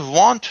don't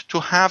want to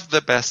have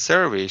the best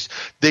service,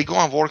 they go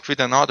and work with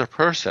another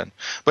person.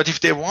 But if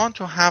they want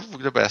to have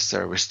the best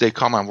service, they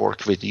come and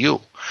work with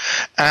you.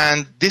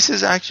 And this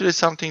is actually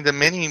something that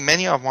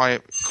many of my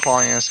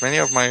clients, many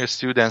of my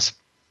students,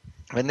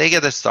 when they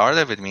get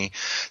started with me,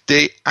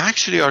 they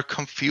actually are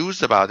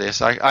confused about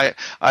this.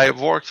 I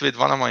worked with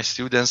one of my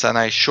students and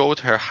I showed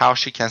her how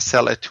she can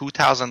sell a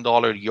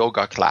 $2,000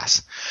 yoga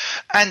class.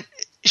 And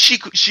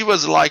she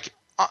was like,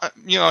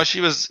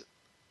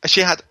 she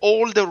had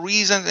all the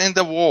reasons in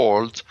the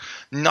world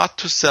not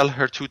to sell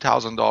her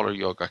 $2,000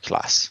 yoga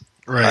class.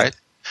 Right?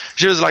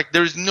 She was like,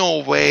 there's no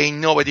way,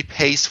 nobody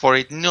pays for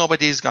it,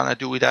 nobody's going to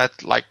do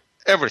that, like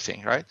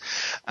everything, right?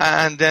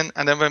 And then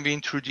when we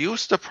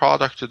introduced the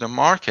product to the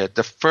market,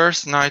 the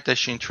first night that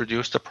she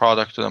introduced the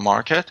product to the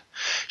market,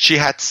 she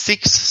had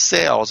 6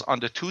 sales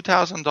on the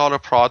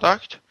 $2,000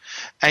 product,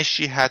 and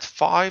she had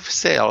 5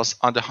 sales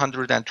on the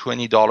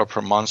 $120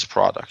 per month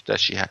product that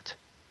she had.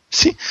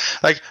 See,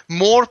 like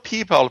more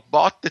people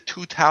bought the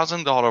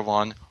 $2,000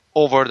 one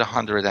over the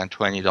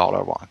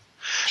 $120 one.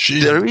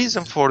 Jeez. The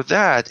reason for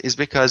that is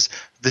because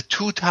the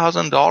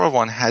 $2,000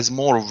 one has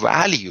more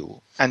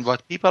value, and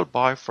what people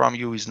buy from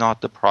you is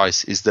not the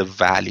price, is the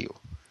value.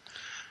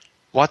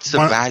 What's the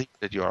value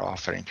that you're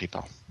offering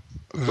people?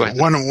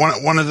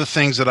 One of the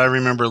things that I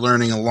remember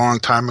learning a long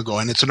time ago,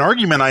 and it's an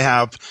argument I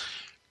have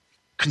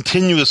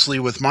continuously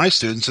with my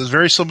students, is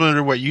very similar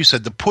to what you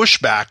said. The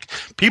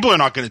pushback, people are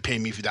not going to pay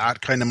me for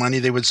that kind of money,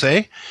 they would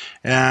say.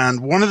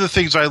 And one of the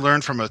things I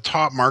learned from a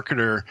top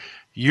marketer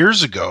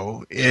years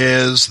ago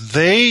is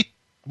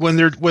when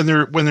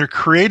they're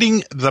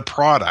creating the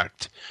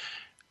product,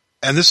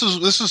 and this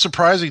is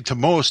surprising to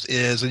most,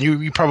 is, and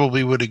you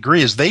probably would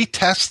agree, is they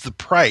test the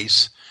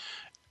price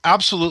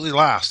absolutely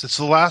last.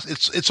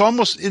 It's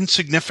almost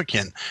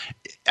insignificant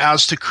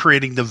as to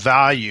creating the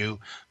value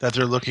that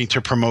they're looking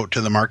to promote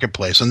to the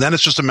marketplace. And then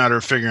it's just a matter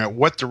of figuring out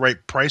what the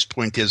right price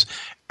point is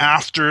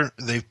after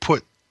they've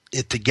put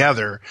it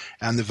together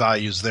and the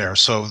value's there.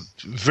 So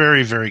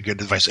very, very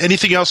good advice.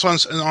 Anything else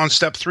on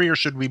step 3, or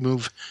should we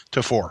move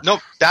to 4? No,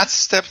 that's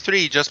step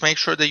 3. Just make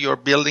sure that you're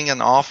building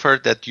an offer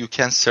that you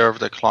can serve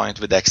the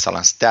client with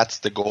excellence. That's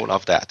the goal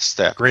of that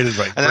step. Great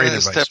advice. And then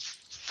step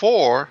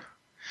 4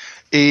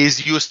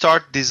 is you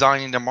start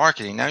designing the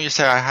marketing. Now you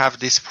say, I have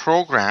this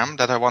program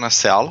that I want to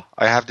sell.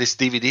 I have this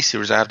DVD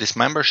series. I have this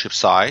membership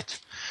site.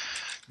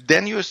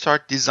 Then you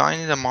start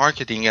designing the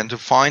marketing and to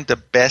find the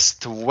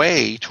best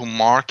way to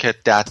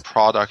market that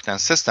product and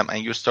system,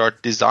 and you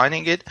start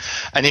designing it.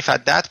 And if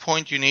at that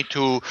point you need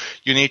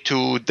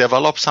to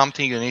develop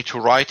something, you need to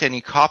write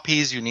any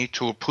copies, you need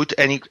to put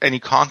any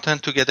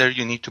content together,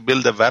 you need to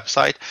build a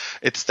website,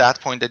 it's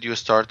that point that you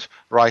start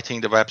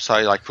writing the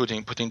website, like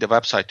putting the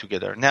website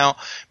together. Now,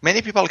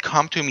 many people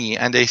come to me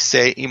and they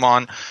say,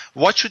 Iman,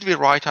 what should we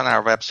write on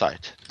our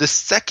website? The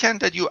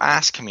second that you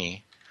ask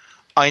me,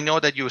 I know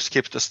that you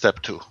skipped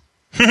step 2.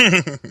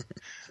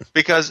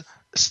 Because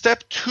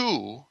step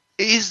 2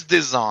 is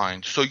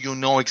designed so you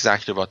know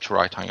exactly what to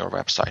write on your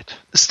website.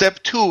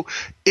 Step 2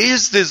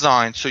 is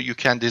designed so you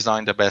can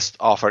design the best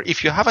offer.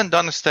 If you haven't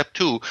done step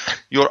 2,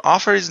 your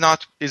offer is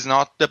not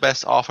the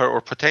best offer, or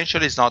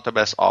potentially is not the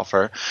best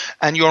offer,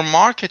 and your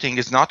marketing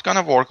is not going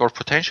to work, or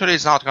potentially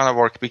is not going to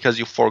work because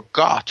you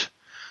forgot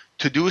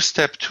to do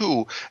step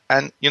 2.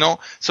 And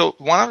so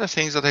one of the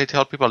things that I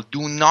tell people,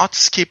 do not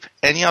skip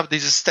any of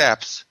these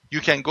steps. You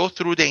can go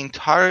through the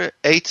entire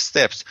 8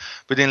 steps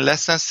within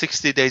less than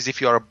 60 days if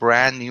you are a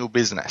brand new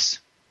business.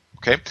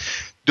 Okay?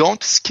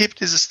 Don't skip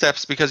these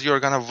steps because you're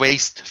going to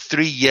waste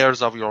 3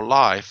 years of your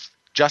life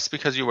just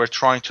because you were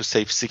trying to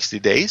save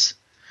 60 days.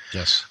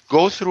 Yes.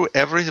 Go through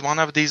every one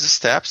of these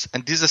steps,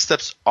 and these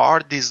steps are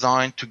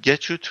designed to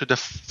get you to the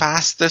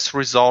fastest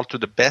result, to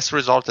the best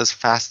result as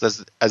fast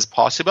as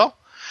possible.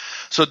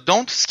 So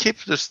don't skip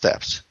the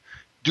steps.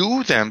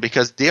 Do them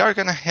because they are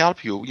going to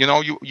help you.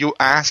 You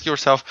ask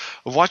yourself,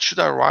 what should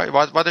I write?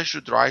 What I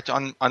should write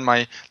on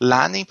my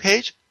landing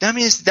page? That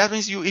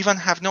means you even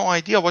have no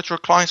idea what your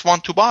clients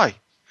want to buy.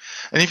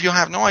 And if you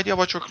have no idea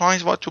what your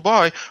clients want to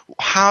buy,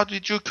 how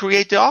did you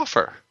create the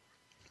offer?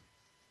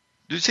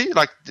 Do you see?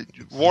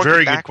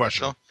 Very good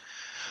question.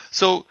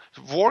 So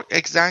work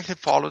exactly,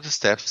 follow the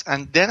steps,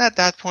 and then at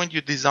that point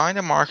you design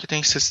a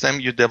marketing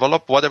system, you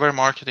develop whatever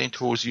marketing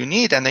tools you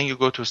need, and then you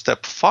go to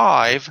step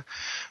 5,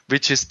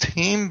 which is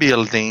team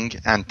building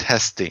and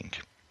testing.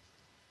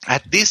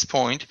 At this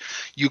point,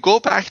 you go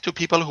back to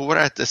people who were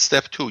at the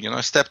step 2.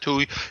 Step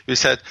 2, you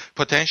said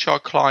potential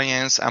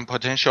clients and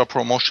potential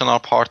promotional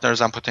partners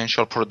and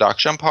potential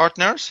production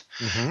partners.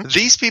 Mm-hmm.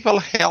 These people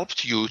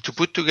helped you to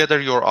put together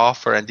your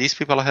offer, and these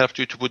people helped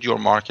you to put your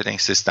marketing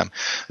system.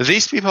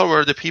 These people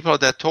were the people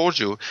that told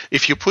you,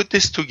 if you put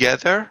this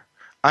together,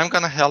 I'm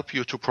going to help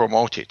you to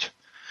promote it.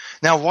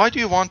 Now, why do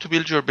you want to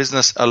build your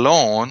business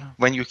alone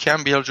when you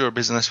can build your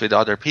business with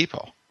other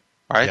people,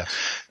 right? Yes.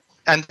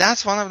 And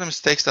that's one of the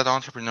mistakes that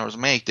entrepreneurs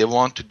make. They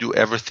want to do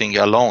everything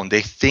alone.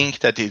 They think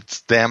that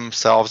it's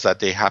themselves that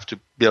they have to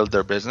build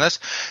their business.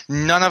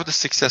 None of the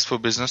successful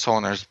business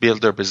owners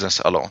build their business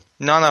alone.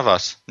 None of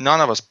us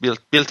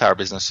built our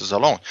businesses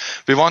alone.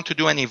 We want to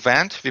do an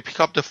event. We pick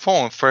up the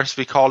phone. First,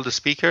 we call the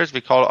speakers.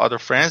 We call other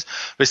friends.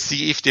 We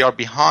see if they are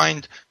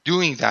behind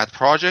doing that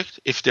project.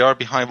 If they are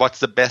behind, what's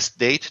the best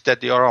date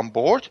that they are on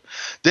board.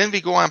 Then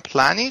we go and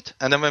plan it.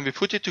 And then when we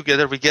put it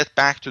together, we get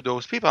back to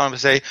those people and we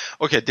say,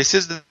 okay, this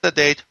is the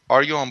date.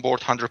 Are you on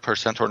board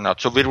 100% or not?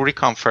 So we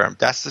reconfirm.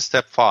 That's the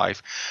step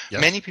 5.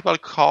 Yes. Many people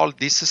call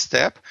this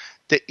step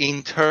the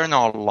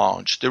internal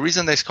launch. The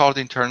reason it's called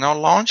internal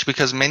launch,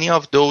 because many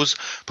of those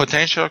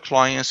potential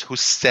clients who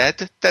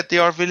said that they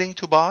are willing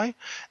to buy,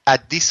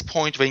 at this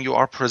point when you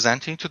are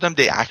presenting to them,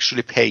 they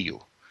actually pay you.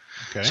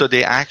 Okay. So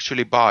they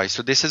actually buy.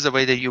 So this is the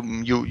way that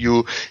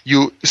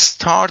you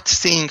start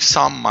seeing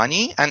some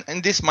money,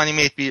 and this money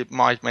might be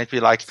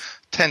like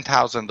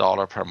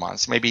 $10,000 per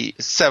month, maybe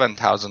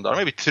 $7,000,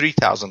 maybe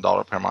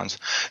 $3,000 per month.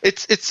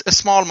 It's a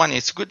small money.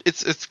 It's good.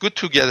 It's good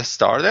to get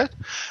started,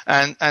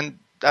 and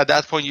at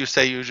that point you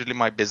say usually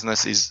my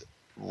business is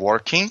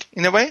working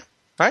in a way,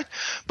 right?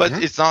 But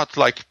it's not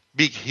like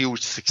big,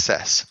 huge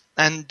success.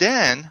 And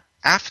then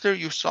after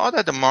you saw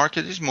that the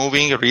market is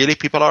moving, really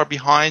people are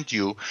behind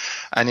you,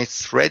 and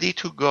it's ready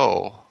to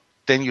go,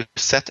 then you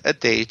set a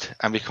date,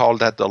 and we call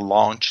that the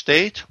launch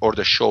date or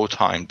the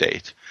showtime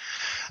date.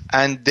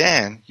 And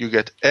then you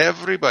get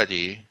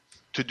everybody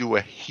to do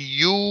a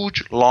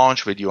huge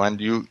launch with you,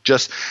 and you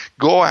just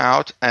go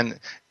out and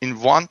in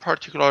one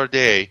particular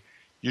day,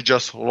 you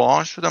just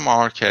launch to the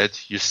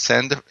market, you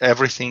send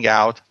everything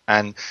out,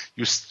 and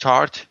you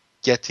start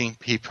getting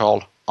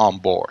people on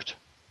board.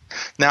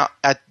 Now,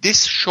 at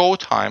this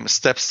showtime,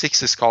 step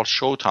 6 is called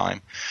showtime.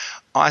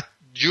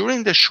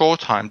 During the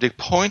showtime, the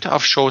point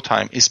of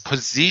showtime is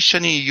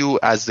positioning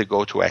you as the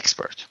go-to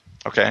expert.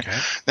 Okay?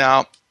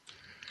 Now,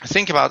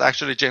 think about,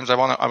 actually, James, I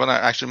want to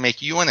actually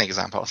make you an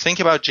example. Think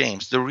about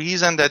James. The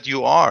reason that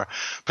you are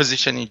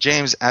positioning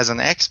James as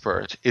an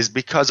expert is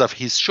because of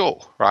his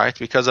show, right?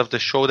 Because of the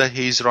show that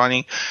he's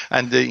running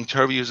and the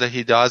interviews that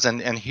he does,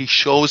 and he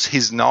shows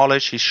his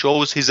knowledge, he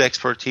shows his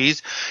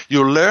expertise.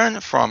 You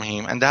learn from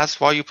him, and that's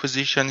why you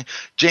position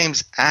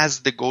James as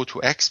the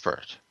go-to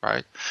expert,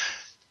 right?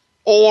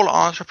 All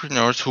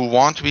entrepreneurs who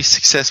want to be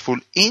successful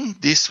in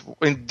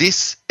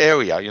this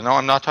area,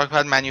 I'm not talking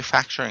about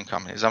manufacturing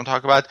companies. I'm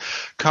talking about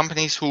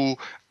companies who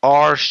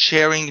are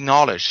sharing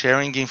knowledge,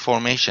 sharing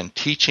information,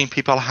 teaching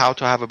people how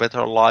to have a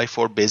better life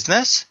or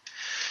business.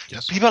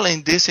 Yes. People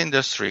in this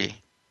industry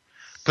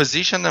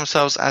position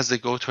themselves as the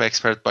go-to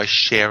expert by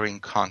sharing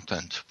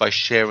content, by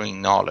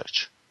sharing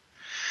knowledge.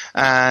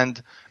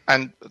 And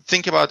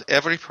think about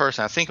every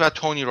person. Think about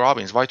Tony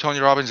Robbins. Why Tony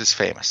Robbins is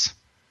famous.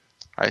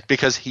 Right?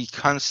 Because he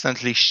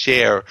constantly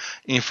shares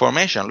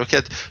information. Look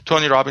at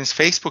Tony Robbins'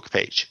 Facebook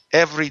page.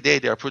 Every day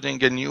they are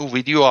putting a new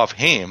video of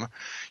him,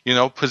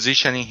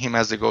 positioning him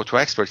as the go-to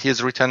expert. He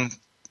has written,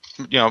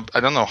 I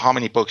don't know how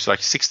many books,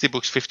 like 60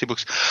 books, 50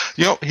 books.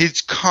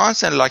 He's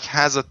constantly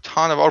has a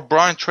ton of, or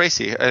Brian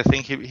Tracy, I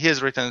think he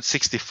has written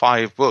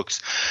 65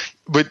 books,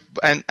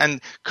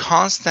 and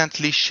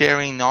constantly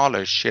sharing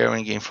knowledge,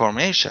 sharing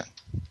information.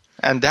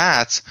 And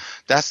that's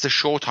the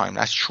showtime.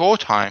 That's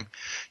showtime.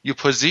 You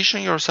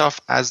position yourself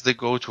as the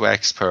go-to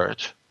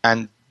expert,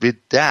 and with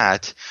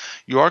that,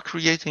 you are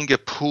creating a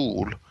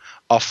pool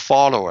of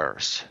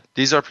followers.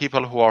 These are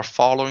people who are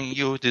following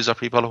you. These are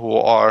people who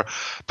are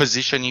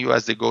positioning you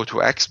as the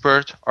go-to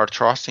expert, are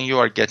trusting you,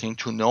 are getting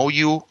to know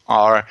you,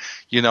 are,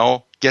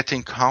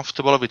 getting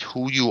comfortable with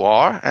who you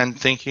are and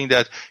thinking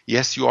that,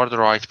 yes, you are the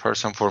right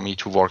person for me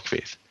to work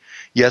with.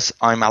 Yes,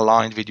 I'm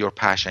aligned with your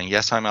passion.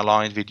 Yes, I'm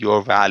aligned with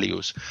your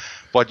values.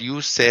 What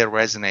you say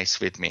resonates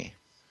with me.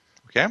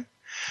 Okay?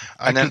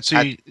 I can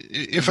see,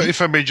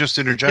 if I may just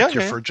interject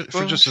here for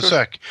just a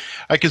sec,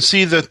 I can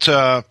see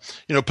that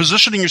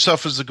positioning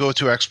yourself as the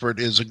go-to expert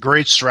is a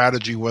great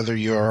strategy, whether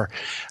you're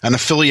an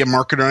affiliate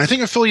marketer. And I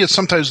think affiliates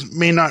sometimes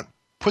may not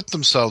put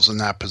themselves in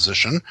that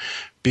position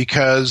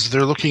because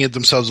they're looking at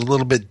themselves a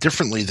little bit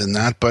differently than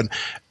that. But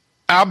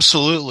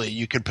absolutely,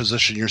 you can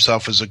position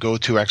yourself as a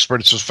go-to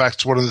expert. It's in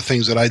fact one of the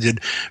things that I did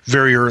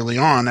very early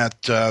on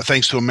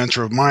thanks to a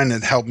mentor of mine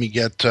that helped me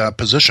get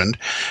positioned.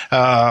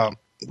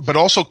 But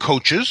also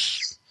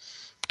coaches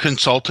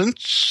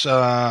consultants.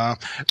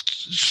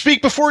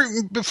 Speak before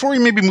we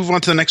maybe move on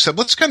to the next step.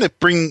 Let's kind of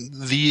bring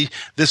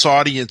this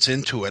audience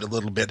into it a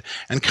little bit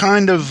and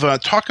kind of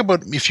talk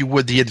about, if you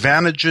would, the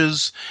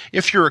advantages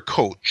if you're a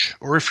coach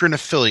or if you're an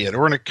affiliate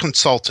or a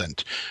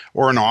consultant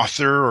or an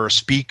author or a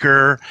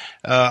speaker,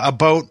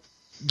 about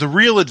the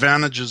real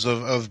advantages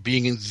of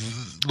being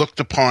looked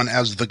upon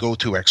as the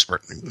go-to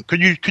expert.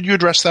 Could you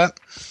address that?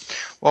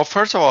 Well,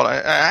 first of all,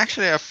 I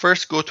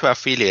first go to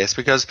affiliates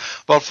because,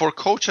 well, for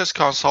coaches,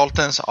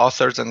 consultants,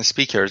 authors, and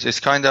speakers, it's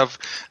kind of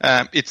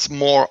it's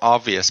more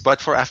obvious. But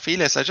for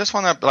affiliates, I just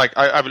want to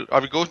I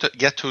will go to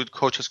get to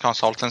coaches,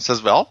 consultants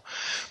as well.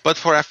 But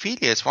for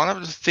affiliates, one of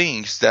the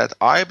things that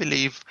I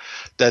believe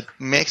that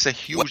makes a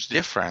huge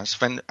difference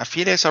when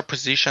affiliates are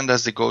positioned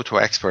as the go-to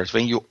experts,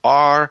 when you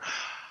are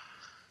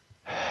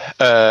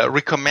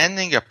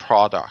recommending a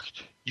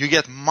product, you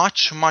get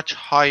much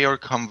higher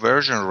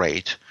conversion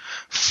rate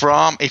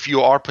from if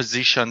you are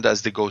positioned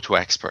as the go-to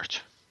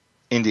expert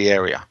in the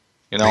area.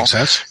 Makes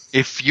sense.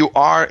 If you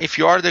are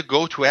the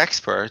go-to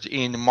expert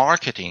in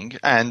marketing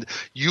and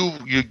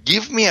you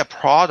give me a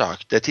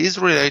product that is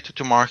related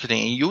to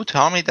marketing and you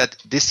tell me that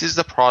this is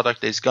the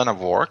product that is gonna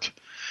work,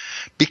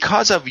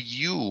 because of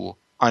you,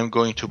 I'm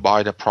going to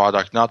buy the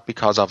product, not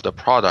because of the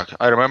product.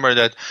 I remember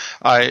that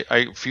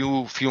a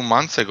few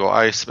months ago,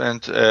 I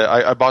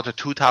bought a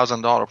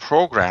 $2,000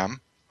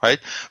 program, right,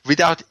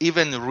 without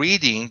even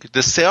reading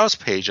the sales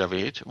page of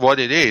it, what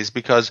it is,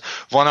 because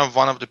one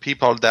of the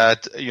people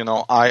that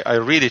I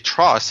really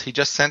trust, he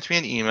just sent me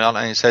an email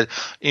and he said,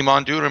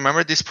 Iman, do you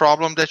remember this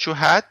problem that you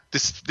had?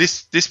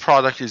 This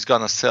product is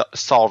gonna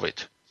solve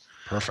it.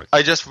 Perfect.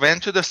 I just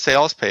went to the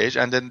sales page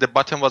and then the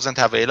button wasn't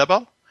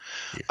available.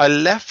 Yeah. I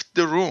left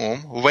the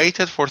room,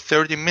 waited for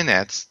 30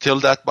 minutes till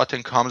that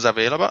button comes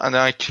available, and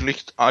then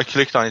I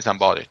clicked on it and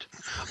bought it.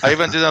 I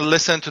even didn't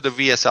listen to the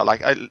VSL.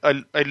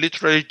 I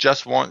literally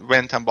just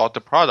went and bought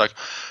the product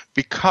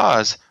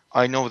because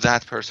I know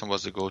that person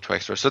was the go-to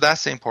expert. So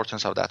that's the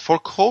importance of that. For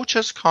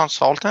coaches,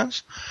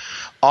 consultants,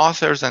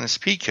 authors, and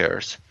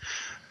speakers,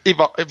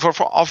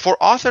 for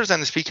authors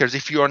and speakers,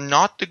 if you are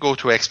not the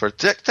go-to expert,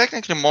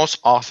 technically most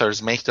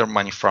authors make their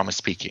money from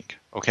speaking.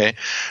 Okay,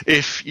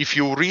 if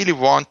you really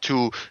want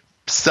to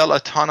sell a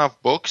ton of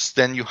books,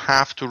 then you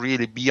have to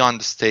really be on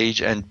the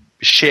stage and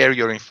share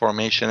your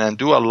information and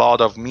do a lot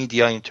of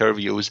media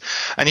interviews.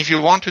 And if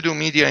you want to do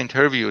media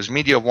interviews,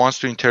 media wants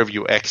to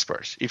interview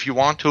experts. If you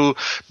want to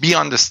be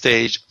on the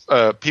stage,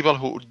 people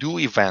who do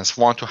events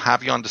want to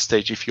have you on the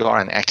stage if you are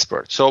an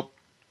expert. So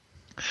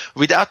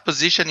without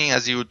positioning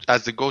as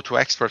the go-to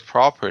expert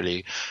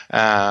properly,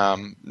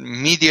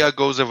 media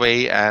goes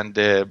away and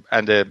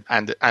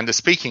the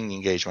speaking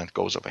engagement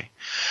goes away.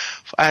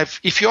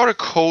 If you are a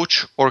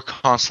coach or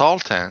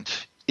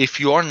consultant, if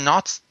you are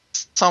not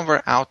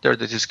somewhere out there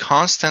that is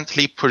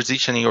constantly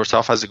positioning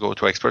yourself as a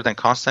go-to expert and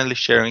constantly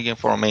sharing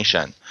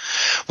information,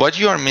 what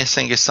you are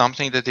missing is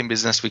something that in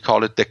business we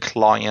call it the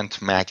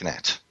client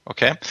magnet.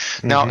 Okay.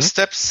 Now,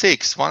 step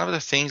 6, one of the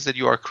things that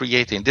you are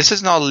creating, this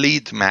is not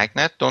lead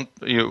magnet.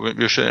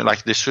 You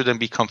shouldn't this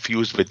shouldn't be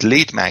confused with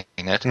lead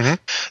magnet.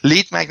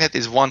 Lead magnet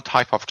is one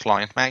type of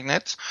client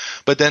magnet,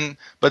 but then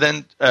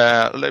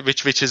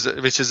which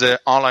is an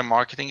online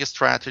marketing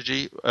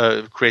strategy,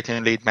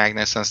 creating lead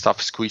magnets and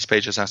stuff, squeeze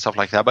pages and stuff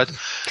like that.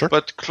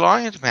 But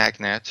client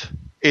magnet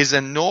is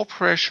a no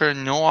pressure,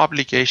 no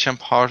obligation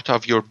part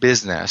of your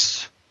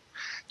business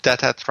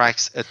that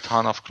attracts a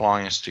ton of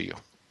clients to you.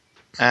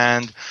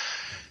 And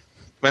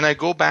when I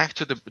go back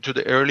to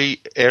the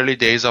early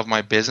days of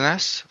my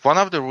business, one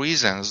of the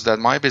reasons that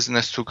my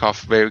business took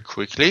off very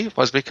quickly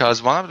was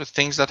because one of the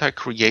things that I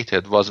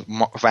created was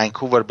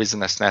Vancouver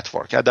Business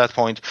Network. At that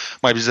point,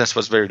 my business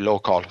was very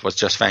local, was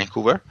just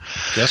Vancouver.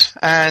 Yes.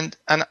 And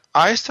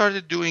I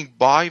started doing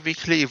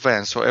bi-weekly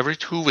events. So every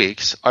 2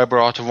 weeks, I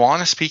brought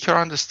one speaker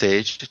on the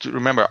stage.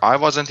 Remember, I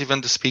wasn't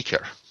even the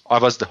speaker. I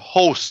was the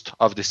host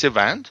of this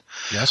event.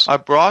 Yes. I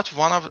brought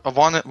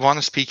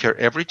one speaker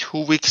every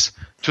 2 weeks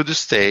to the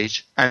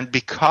stage, and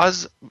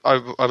because I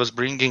was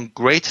bringing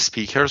great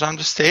speakers on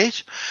the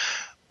stage,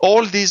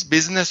 all these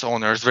business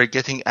owners were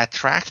getting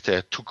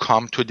attracted to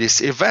come to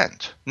this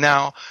event.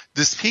 Now,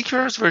 the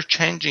speakers were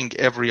changing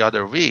every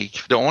other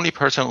week. The only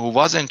person who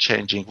wasn't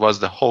changing was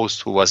the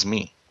host, who was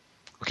me.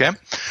 Okay?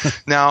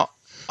 Now,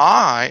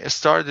 I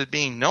started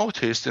being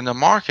noticed in the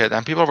market,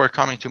 and people were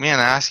coming to me and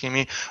asking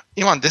me,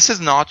 Iman, this is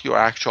not your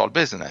actual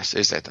business,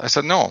 is it? I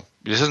said, no,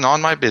 this is not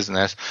my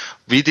business.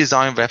 We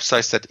design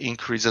websites that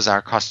increases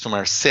our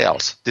customer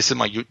sales.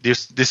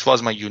 This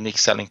was my unique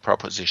selling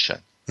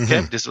proposition. Okay,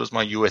 this was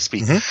my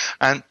USP.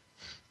 And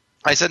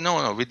I said,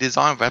 no, we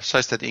design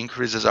websites that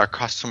increases our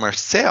customer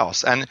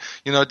sales. And,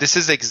 this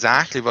is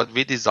exactly what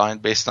we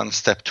designed based on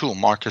step 2,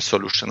 market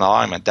solution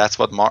alignment. That's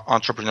what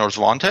entrepreneurs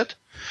wanted.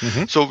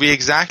 So we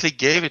exactly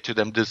gave it to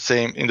them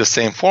in the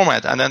same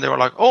format, and then they were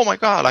like, "Oh my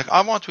God!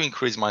 I want to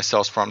increase my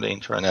sales from the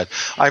internet.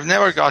 I've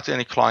never got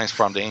any clients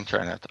from the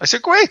internet." I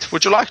said, "Great!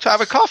 Would you like to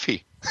have a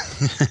coffee?"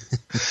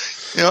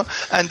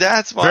 And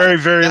that's why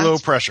very low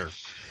pressure.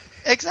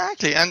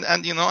 Exactly. And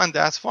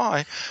that's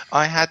why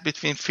I had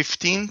between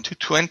 15 to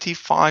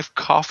 25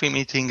 coffee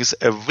meetings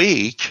a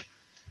week,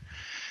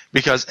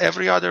 because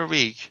every other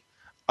week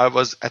I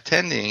was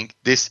attending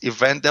this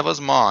event that was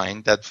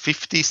mine that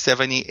 50,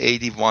 70,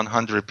 80,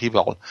 100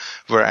 people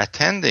were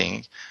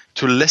attending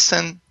to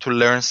listen, to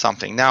learn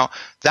something. Now,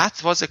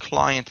 that was a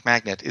client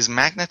magnet, is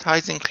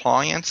magnetizing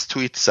clients to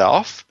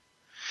itself.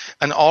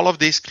 And all of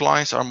these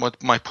clients are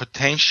my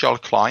potential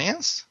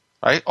clients,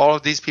 right? All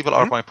of these people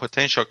are my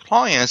potential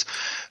clients.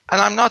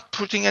 And I'm not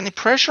putting any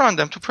pressure on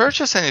them to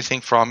purchase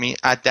anything from me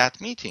at that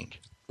meeting.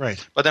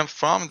 Right. But then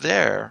from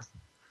there,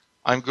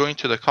 I'm going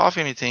to the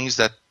coffee meetings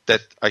that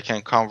I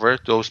can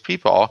convert those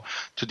people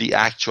to the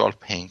actual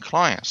paying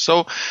clients.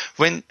 So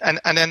and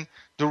then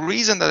the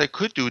reason that I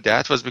could do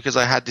that was because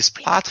I had this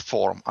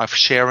platform of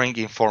sharing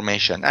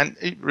information. And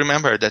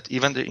remember that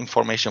even the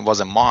information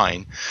wasn't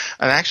mine.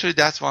 And actually,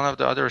 that's one of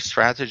the other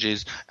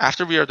strategies.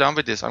 After we are done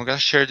with this, I'm going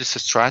to share this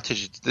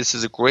strategy. This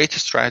is a great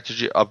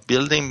strategy of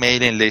building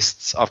mailing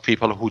lists of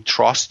people who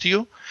trust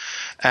you.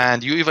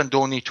 And you even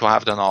don't need to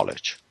have the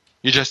knowledge.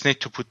 You just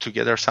need to put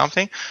together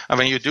something. And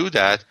when you do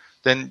that,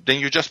 then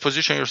you just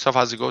position yourself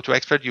as a go-to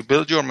expert. You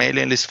build your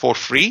mailing list for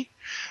free.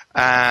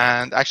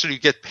 And actually, you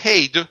get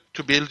paid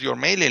to build your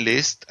mailing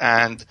list,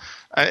 and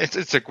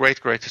it's a great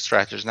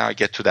strategy. Now I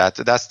get to that.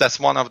 That's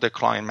one of the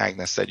client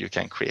magnets that you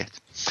can create.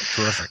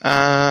 Terrific.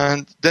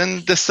 And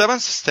then the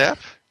seventh step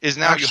is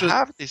now you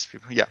have these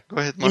people. Yeah, go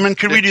ahead, Mark. Eamon,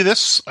 could we do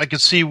this? I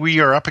could see we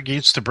are up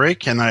against the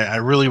break, and I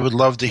really would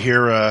love to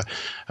hear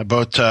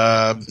about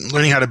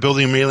learning how to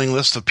build a mailing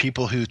list of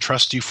people who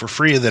trust you for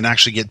free and then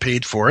actually get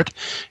paid for it.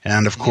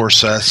 And, of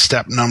course,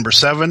 step number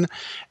 7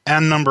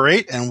 and number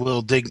 8, and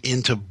we'll dig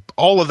into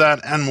all of that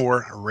and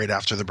more right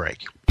after the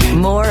break.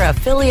 More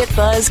Affiliate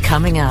Buzz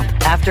coming up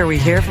after we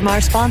hear from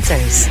our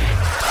sponsors.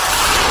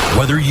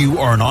 Whether you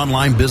are an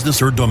online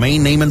business or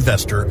domain name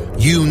investor,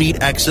 you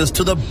need access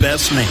to the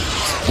best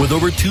names. With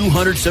over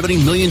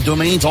 270 million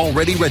domains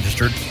already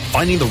registered,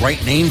 finding the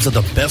right names at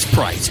the best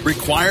price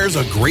requires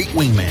a great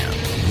wingman.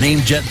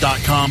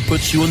 Namejet.com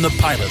puts you in the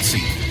pilot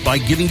seat by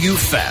giving you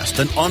fast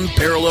and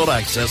unparalleled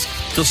access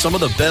to some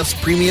of the best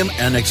premium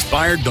and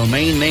expired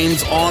domain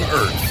names on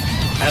earth.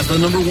 As the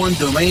 #1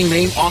 domain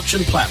name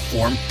auction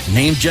platform,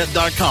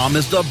 Namejet.com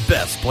is the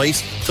best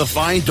place to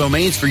find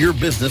domains for your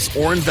business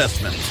or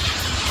investment.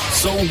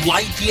 So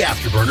light the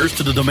afterburners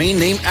to the domain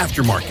name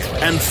aftermarket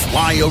and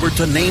fly over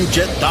to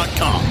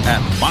Namejet.com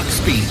at Mach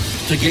speed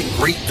to get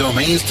great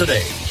domains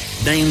today.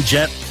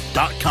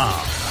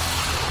 Namejet.com.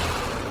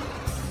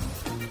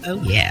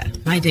 Oh yeah,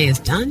 my day is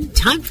done.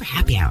 Time for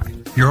happy hour.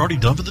 You're already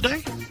done for the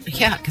day?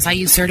 Yeah, because I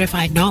use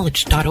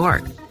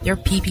CertifiedKnowledge.org. Their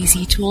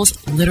PPC tools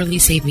literally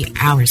save me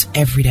hours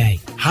every day.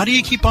 How do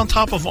you keep on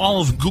top of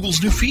all of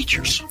Google's new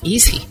features?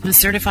 Easy. With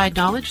Certified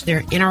Knowledge,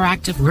 their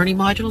interactive learning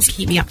modules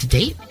keep me up to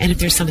date. And if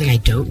there's something I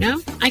don't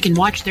know, I can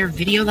watch their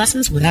video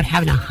lessons without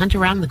having to hunt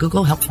around the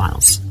Google Help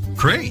files.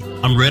 Great.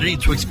 I'm ready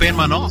to expand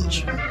my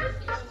knowledge.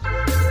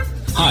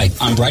 Hi,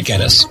 I'm Brett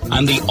Geddes.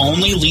 I'm the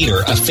only leader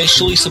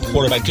officially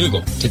supported by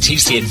Google to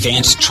teach the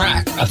advanced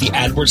track of the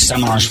AdWords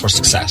Seminars for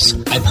Success.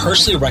 I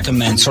personally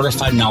recommend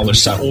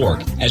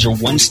CertifiedKnowledge.org as your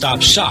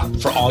one-stop shop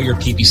for all your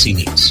PPC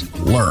needs.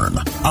 Learn,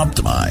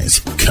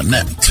 optimize,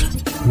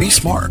 connect. Be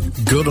smart.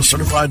 Go to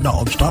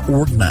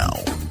CertifiedKnowledge.org now.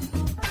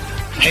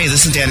 Hey,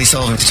 this is Danny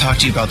Sullivan to talk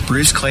to you about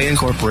Bruce Clay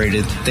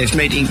Incorporated. They've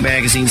made Inc.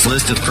 Magazine's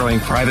list of growing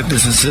private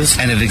businesses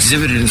and have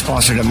exhibited and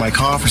sponsored at my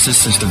conferences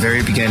since the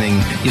very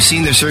beginning. You've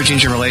seen their search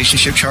engine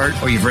relationship chart,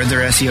 or you've read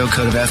their SEO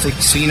code of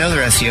ethics, so you know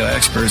they're SEO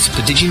experts.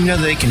 But did you know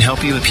they can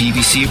help you with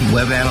PPC,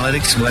 web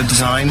analytics, web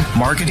design,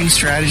 marketing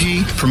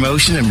strategy,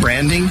 promotion, and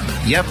branding?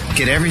 Yep,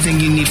 get everything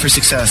you need for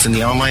success in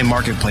the online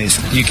marketplace.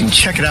 You can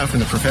check it out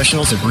from the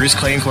professionals at Bruce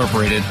Clay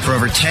Incorporated. For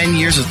over 10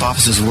 years with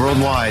offices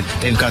worldwide,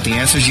 they've got the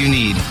answers you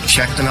need.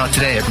 Check them out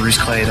today at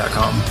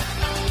bruceclay.com.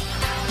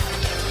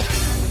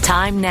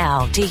 Time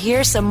now to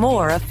hear some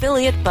more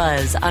Affiliate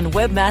Buzz on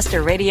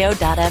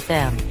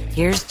webmasterradio.fm.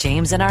 Here's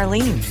James and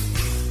Arlene.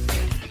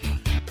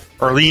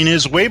 Arlene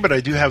is away, but I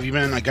do have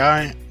Eamon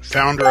Agai,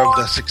 founder of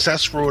the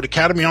Success Road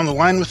Academy, on the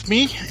line with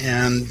me.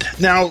 And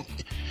now,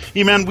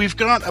 Eamon, we've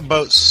got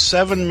about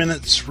 7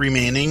 minutes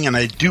remaining, and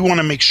I do want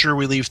to make sure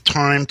we leave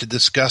time to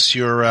discuss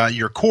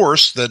your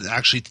course that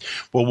actually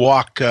will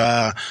walk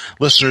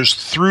listeners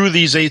through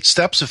these 8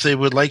 steps if they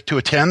would like to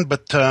attend.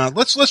 But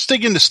let's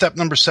dig into step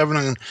number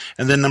 7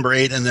 and then number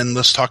 8, and then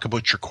let's talk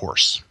about your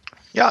course.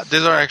 Yeah,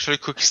 these are actually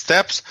quick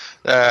steps,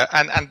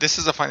 and this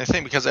is a funny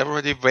thing because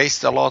everybody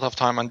wastes a lot of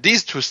time on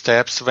these 2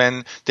 steps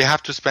when they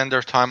have to spend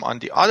their time on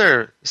the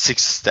other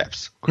 6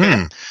 steps.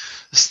 Okay.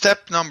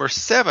 Step number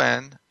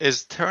 7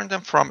 is turn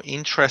them from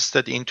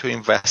interested into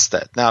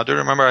invested. Now, do you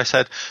remember I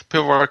said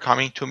people were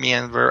coming to me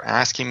and were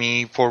asking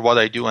me for what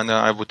I do, and then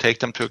I would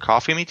take them to a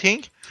coffee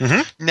meeting?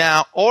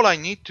 Now, all I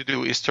need to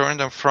do is turn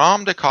them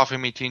from the coffee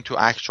meeting to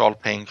actual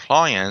paying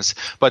clients.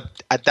 But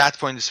at that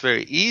point, it's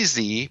very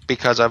easy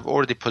because I've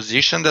already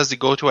positioned as the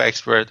go-to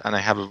expert and I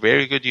have a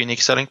very good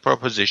unique selling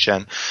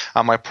proposition.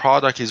 And my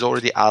product is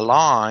already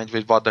aligned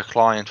with what the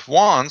client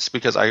wants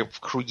because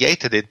I've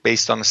created it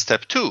based on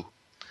step 2.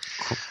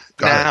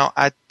 Now,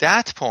 at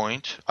that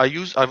point, I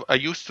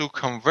used to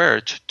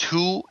convert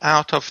 2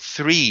 out of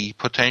 3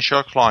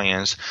 potential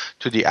clients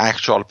to the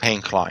actual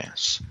paying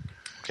clients.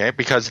 Okay,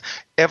 because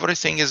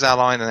everything is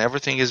aligned and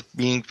everything is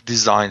being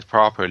designed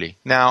properly.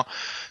 Now,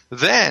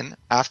 then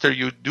after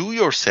you do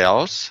your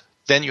sales,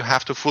 then you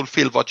have to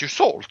fulfill what you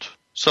sold.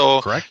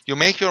 So you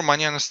make your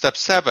money on step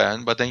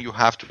 7, but then you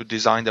have to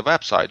design the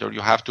website, or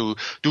you have to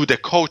do the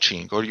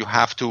coaching, or you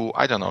have to,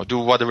 I don't know, do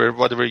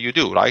whatever you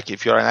do. Like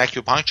if you're an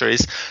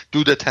acupuncturist,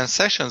 do the 10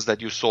 sessions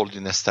that you sold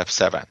in step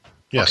 7.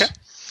 Yes. Okay?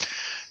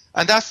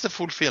 And that's the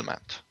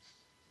fulfillment.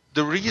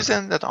 The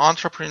reason that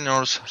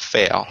entrepreneurs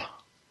fail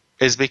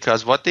is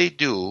because what they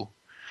do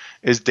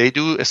is they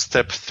do a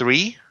step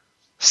 3,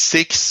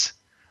 6,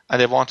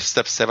 and they want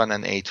step 7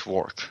 and 8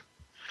 work.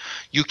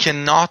 You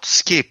cannot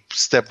skip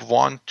step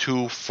 1,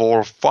 2,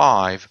 4,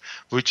 5,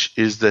 which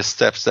is the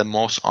steps that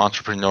most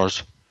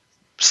entrepreneurs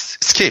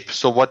skip.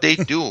 So what they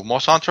do,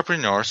 most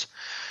entrepreneurs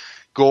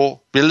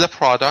go build a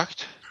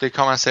product. They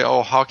come and say,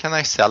 oh, how can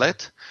I sell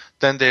it?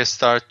 Then they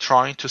start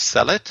trying to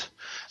sell it.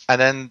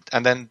 And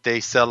then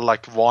they sell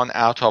like 1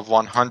 out of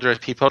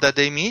 100 people that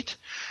they meet.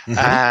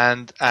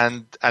 And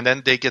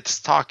then they get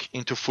stuck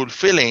into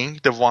fulfilling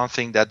the one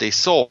thing that they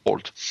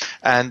sold.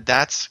 And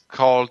that's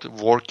called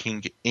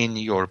working in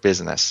your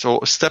business. So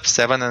step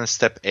 7 and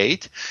step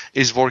 8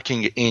 is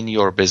working in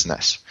your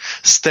business.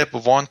 Step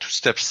 1 to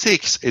step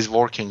 6 is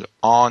working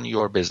on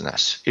your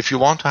business. If you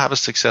want to have a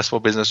successful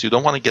business, you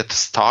don't want to get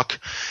stuck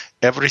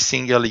every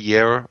single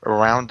year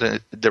around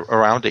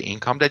the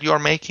income that you are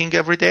making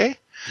every day.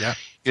 Yeah.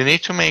 You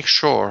need to make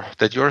sure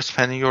that you're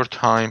spending your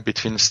time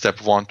between step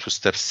 1 to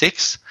step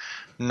 6,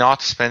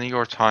 not spending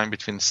your time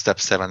between step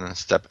 7 and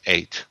step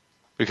 8,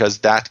 because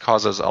that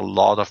causes a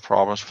lot of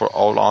problems for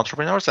all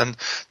entrepreneurs, and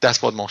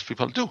that's what most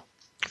people do.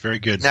 Very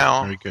good.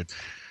 Now, very good.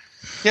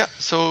 Yeah.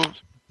 So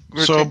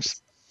I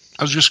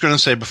was just going to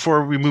say,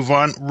 before we move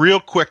on, real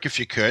quick, if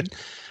you could,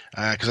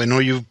 because I know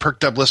you've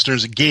perked up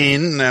listeners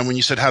again when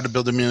you said how to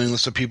build a mailing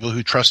list of people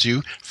who trust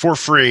you for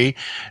free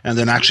and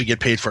then actually get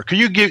paid for it. Could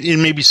you give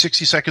in maybe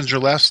 60 seconds or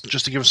less,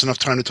 just to give us enough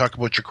time to talk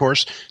about your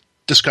course?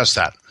 Discuss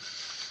that.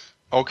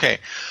 Okay.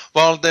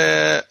 Well,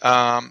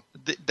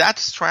 that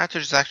strategy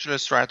is actually a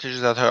strategy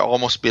that I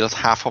almost built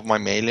half of my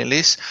mailing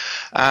list.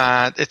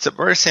 It's a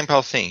very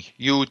simple thing.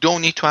 You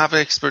don't need to have the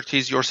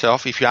expertise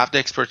yourself. If you have the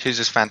expertise,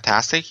 it's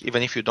fantastic.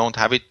 Even if you don't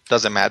have it,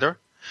 doesn't matter.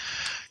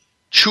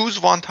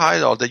 Choose one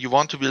title that you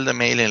want to build a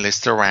mailing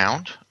list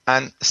around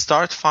and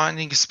start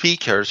finding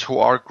speakers who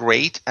are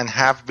great and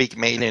have big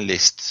mailing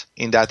lists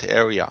in that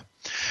area.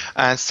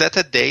 And set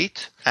a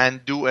date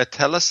and do a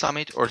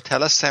telesummit or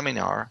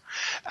teleseminar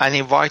and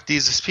invite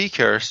these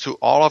speakers to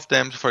all of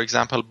them. For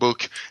example,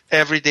 book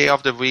every day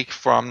of the week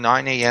from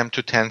 9 a.m.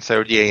 to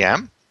 10:30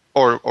 a.m.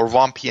 or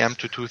 1 p.m.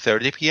 to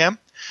 2:30 p.m.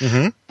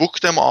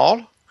 Book them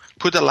all,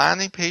 put a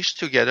landing page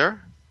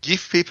together,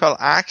 give people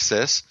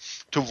access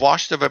to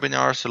watch the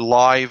webinars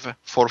live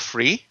for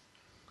free.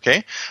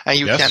 Okay. And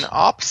you can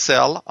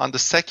upsell on the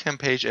second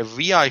page a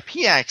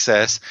VIP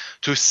access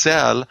to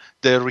sell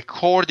the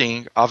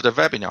recording of the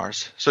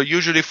webinars. So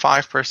usually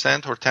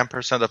 5% or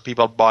 10% of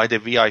people buy the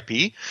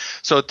VIP.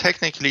 So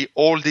technically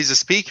all these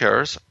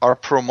speakers are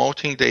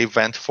promoting the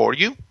event for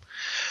you.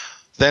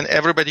 Then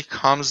everybody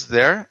comes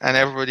there and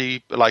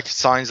everybody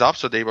signs up.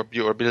 So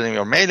you are building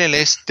your mailing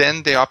list.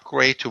 Then they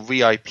upgrade to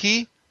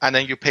VIP and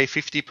then you pay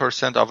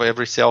 50% of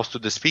every sales to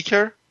the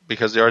speaker,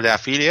 because they are the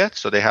affiliate,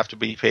 so they have to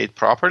be paid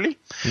properly.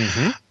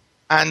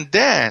 And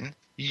then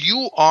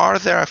you are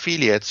their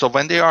affiliate. So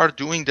when they are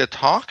doing the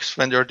talks,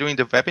 when they're doing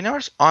the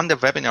webinars, on the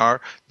webinar,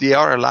 they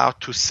are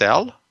allowed to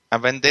sell.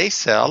 And when they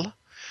sell,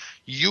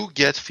 you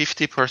get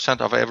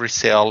 50% of every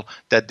sale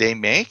that they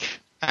make,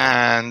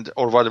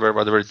 or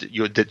whatever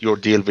your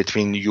deal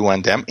between you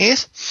and them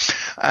is.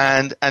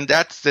 And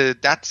that's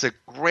a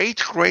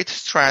great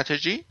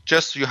strategy.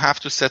 Just you have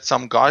to set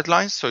some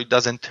guidelines so it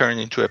doesn't turn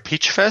into a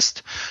pitch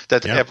fest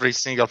that every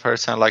single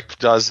person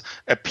does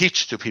a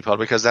pitch to people,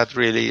 because that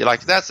really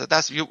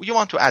that's you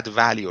want to add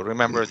value.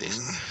 Remember this.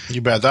 You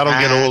bet. That'll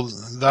get old.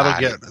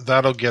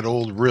 That'll get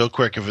old real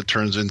quick if it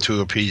turns into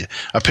a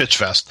pitch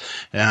fest.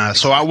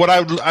 So what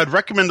I'd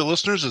recommend to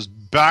listeners is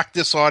back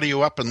this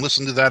audio up and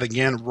listen to that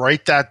again.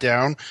 Write that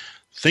down.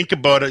 Think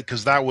about it,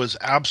 because that was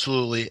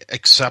absolutely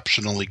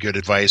exceptionally good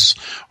advice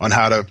on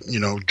how to,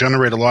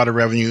 generate a lot of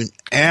revenue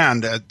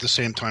and at the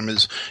same time,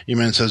 as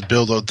Eman says,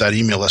 build out that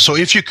email list. So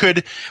if you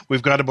could,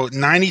 we've got about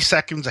 90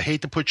 seconds. I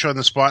hate to put you on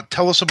the spot.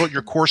 Tell us about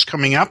your course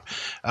coming up.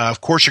 Of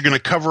course, you're going to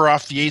cover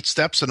off the 8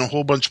 steps and a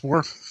whole bunch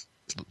more.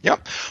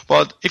 Yep.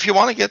 But if you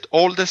want to get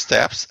all the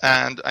steps,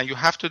 and you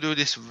have to do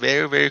this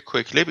very, very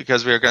quickly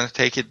because we're going to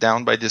take it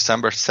down by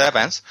December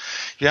 7th,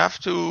 you have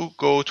to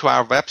go to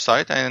our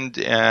website, and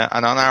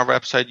on our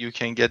website you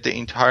can get the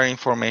entire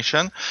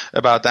information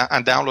about that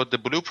and download the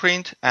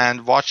blueprint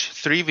and watch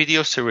 3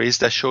 video series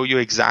that show you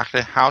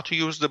exactly how to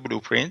use the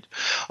blueprint.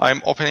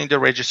 I'm opening the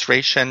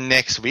registration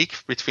next week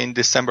between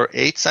December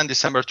 8th and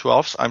December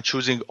 12th. I'm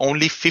choosing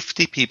only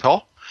 50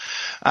 people.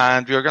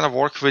 And we are going to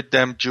work with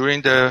them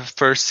during the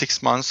first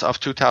 6 months of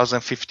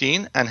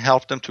 2015 and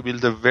help them to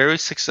build a very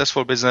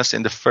successful business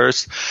in the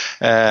first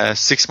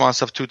 6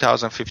 months of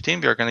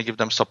 2015. We are going to give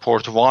them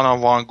support,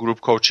 one-on-one group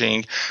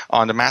coaching,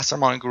 on the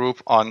mastermind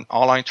group, on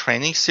online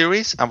training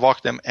series, and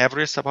walk them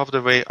every step of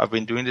the way. I've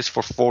been doing this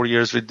for 4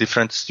 years with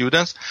different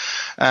students,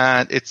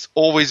 and it's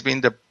always been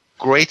the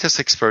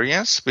greatest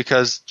experience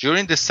because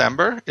during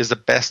December is the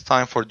best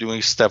time for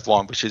doing step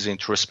 1, which is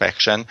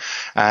introspection,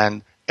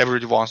 and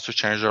everybody wants to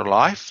change their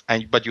life,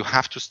 but you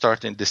have to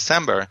start in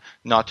December,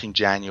 not in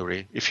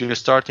January. If you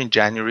start in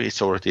January,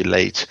 it's already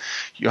late.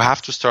 You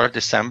have to start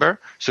December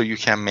so you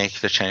can make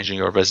the change in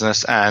your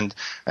business. And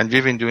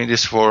we've been doing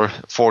this for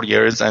 4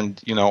 years,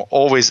 and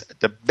always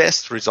the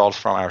best result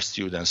from our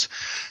students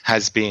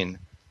has been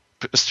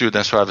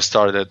students who have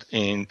started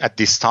at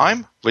this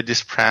time with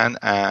this plan,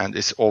 and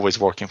it's always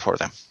working for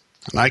them.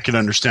 And I can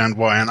understand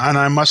why. And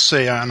I must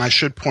say, and I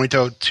should point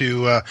out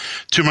to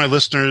my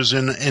listeners,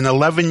 in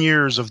 11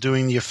 years of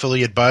doing the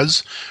Affiliate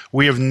Buzz,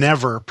 we have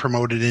never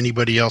promoted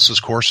anybody else's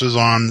courses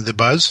on the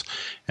Buzz.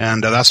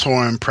 And that's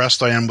how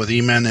impressed I am with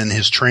Eman and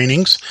his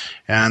trainings.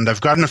 And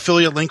I've got an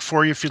affiliate link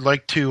for you if you'd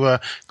like to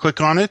click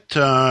on it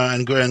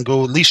and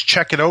go at least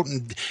check it out.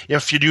 And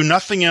if you do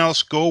nothing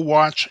else, go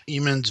watch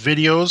Eman's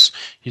videos.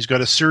 He's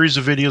got a series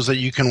of videos that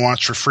you can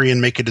watch for free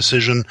and make a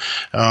decision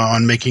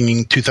on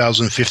making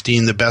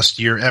 2015 the best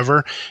year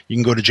ever. You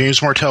can go to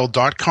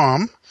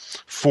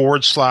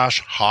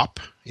jamesmartell.com/hop,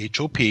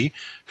 H-O-P,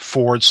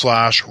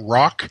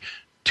 /rock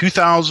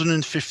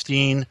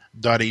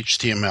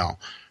 2015.html.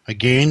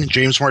 Again,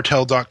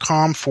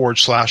 jamesmartell.com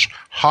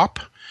 /hop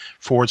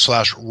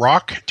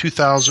 /rock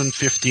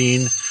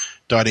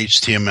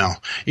 2015.html.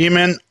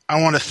 Eman,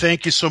 I want to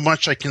thank you so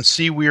much. I can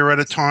see we are out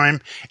of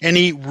time.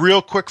 Any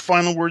real quick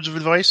final words of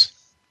advice?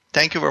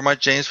 Thank you very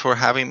much, James, for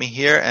having me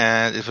here,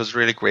 and it was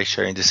really great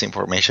sharing this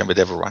information with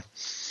everyone.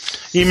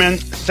 Eman,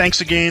 thanks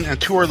again, and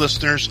to our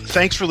listeners,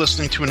 thanks for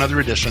listening to another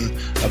edition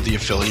of the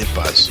Affiliate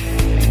Buzz.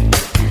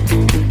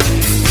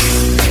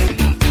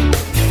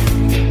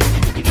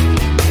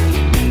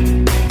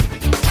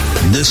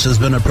 This has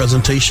been a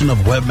presentation of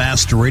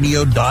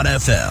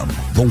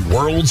WebmasterRadio.fm, the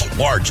world's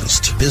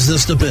largest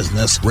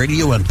business-to-business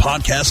radio and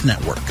podcast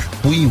network.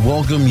 We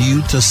welcome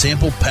you to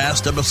sample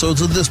past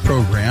episodes of this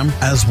program,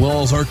 as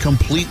well as our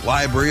complete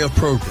library of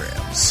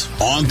programs,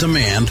 on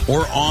demand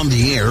or on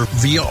the air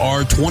via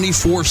our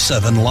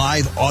 24/7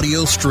 live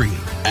audio stream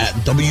at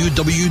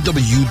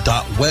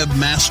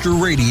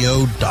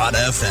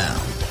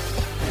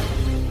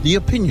www.webmasterradio.fm. The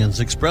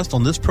opinions expressed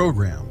on this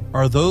program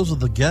are those of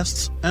the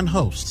guests and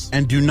hosts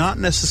and do not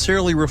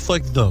necessarily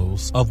reflect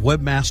those of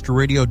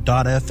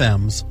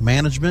WebmasterRadio.fm's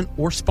management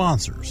or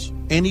sponsors.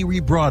 Any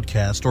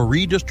rebroadcast or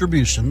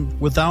redistribution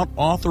without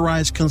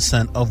authorized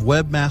consent of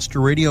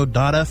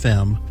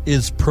WebmasterRadio.fm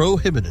is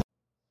prohibited.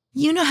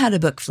 You know how to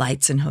book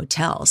flights and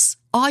hotels.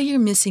 All you're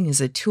missing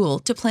is a tool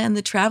to plan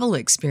the travel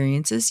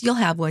experiences you'll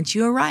have once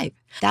you arrive.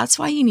 That's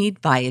why you need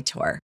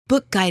Viator.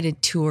 Book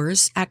guided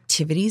tours,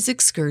 activities,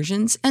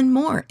 excursions, and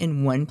more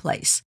in one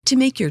place to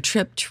make your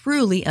trip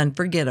truly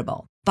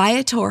unforgettable.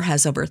 Viator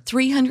has over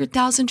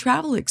 300,000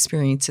 travel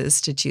experiences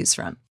to choose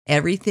from.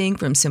 Everything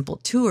from simple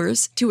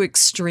tours to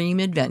extreme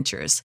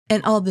adventures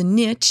and all the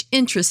niche,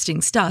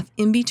 interesting stuff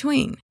in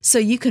between. So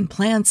you can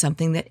plan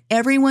something that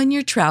everyone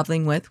you're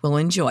traveling with will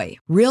enjoy.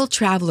 Real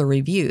traveler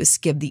reviews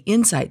give the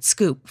inside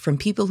scoop from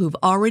people who've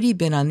already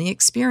been on the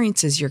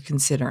experiences you're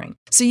considering.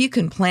 So you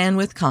can plan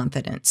with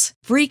confidence.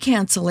 Free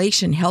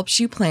cancellation helps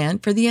you plan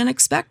for the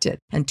unexpected.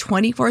 And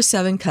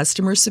 24/7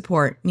 customer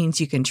support means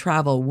you can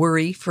travel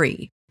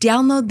worry-free.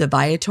 Download the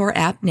Viator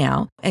app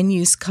now and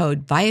use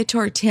code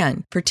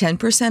Viator10 for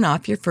 10%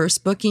 off your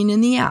first booking in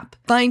the app.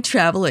 Find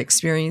travel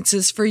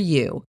experiences for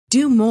you.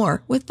 Do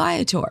more with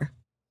Viator.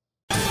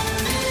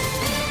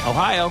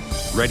 Ohio,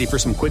 ready for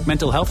some quick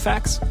mental health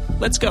facts?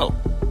 Let's go.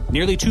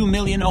 Nearly 2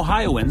 million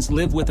Ohioans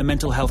live with a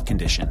mental health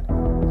condition.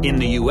 In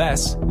the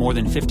U.S., more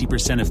than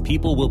 50% of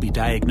people will be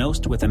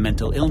diagnosed with a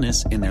mental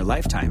illness in their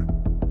lifetime.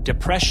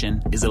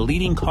 Depression is a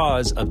leading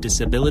cause of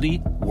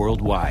disability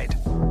worldwide.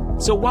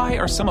 So why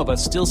are some of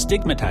us still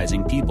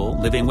stigmatizing people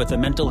living with a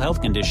mental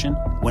health condition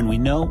when we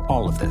know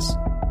all of this?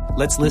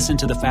 Let's listen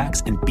to the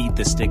facts and beat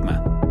the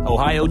stigma.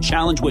 Ohio,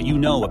 challenge what you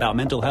know about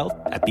mental health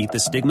at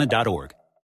beatthestigma.org.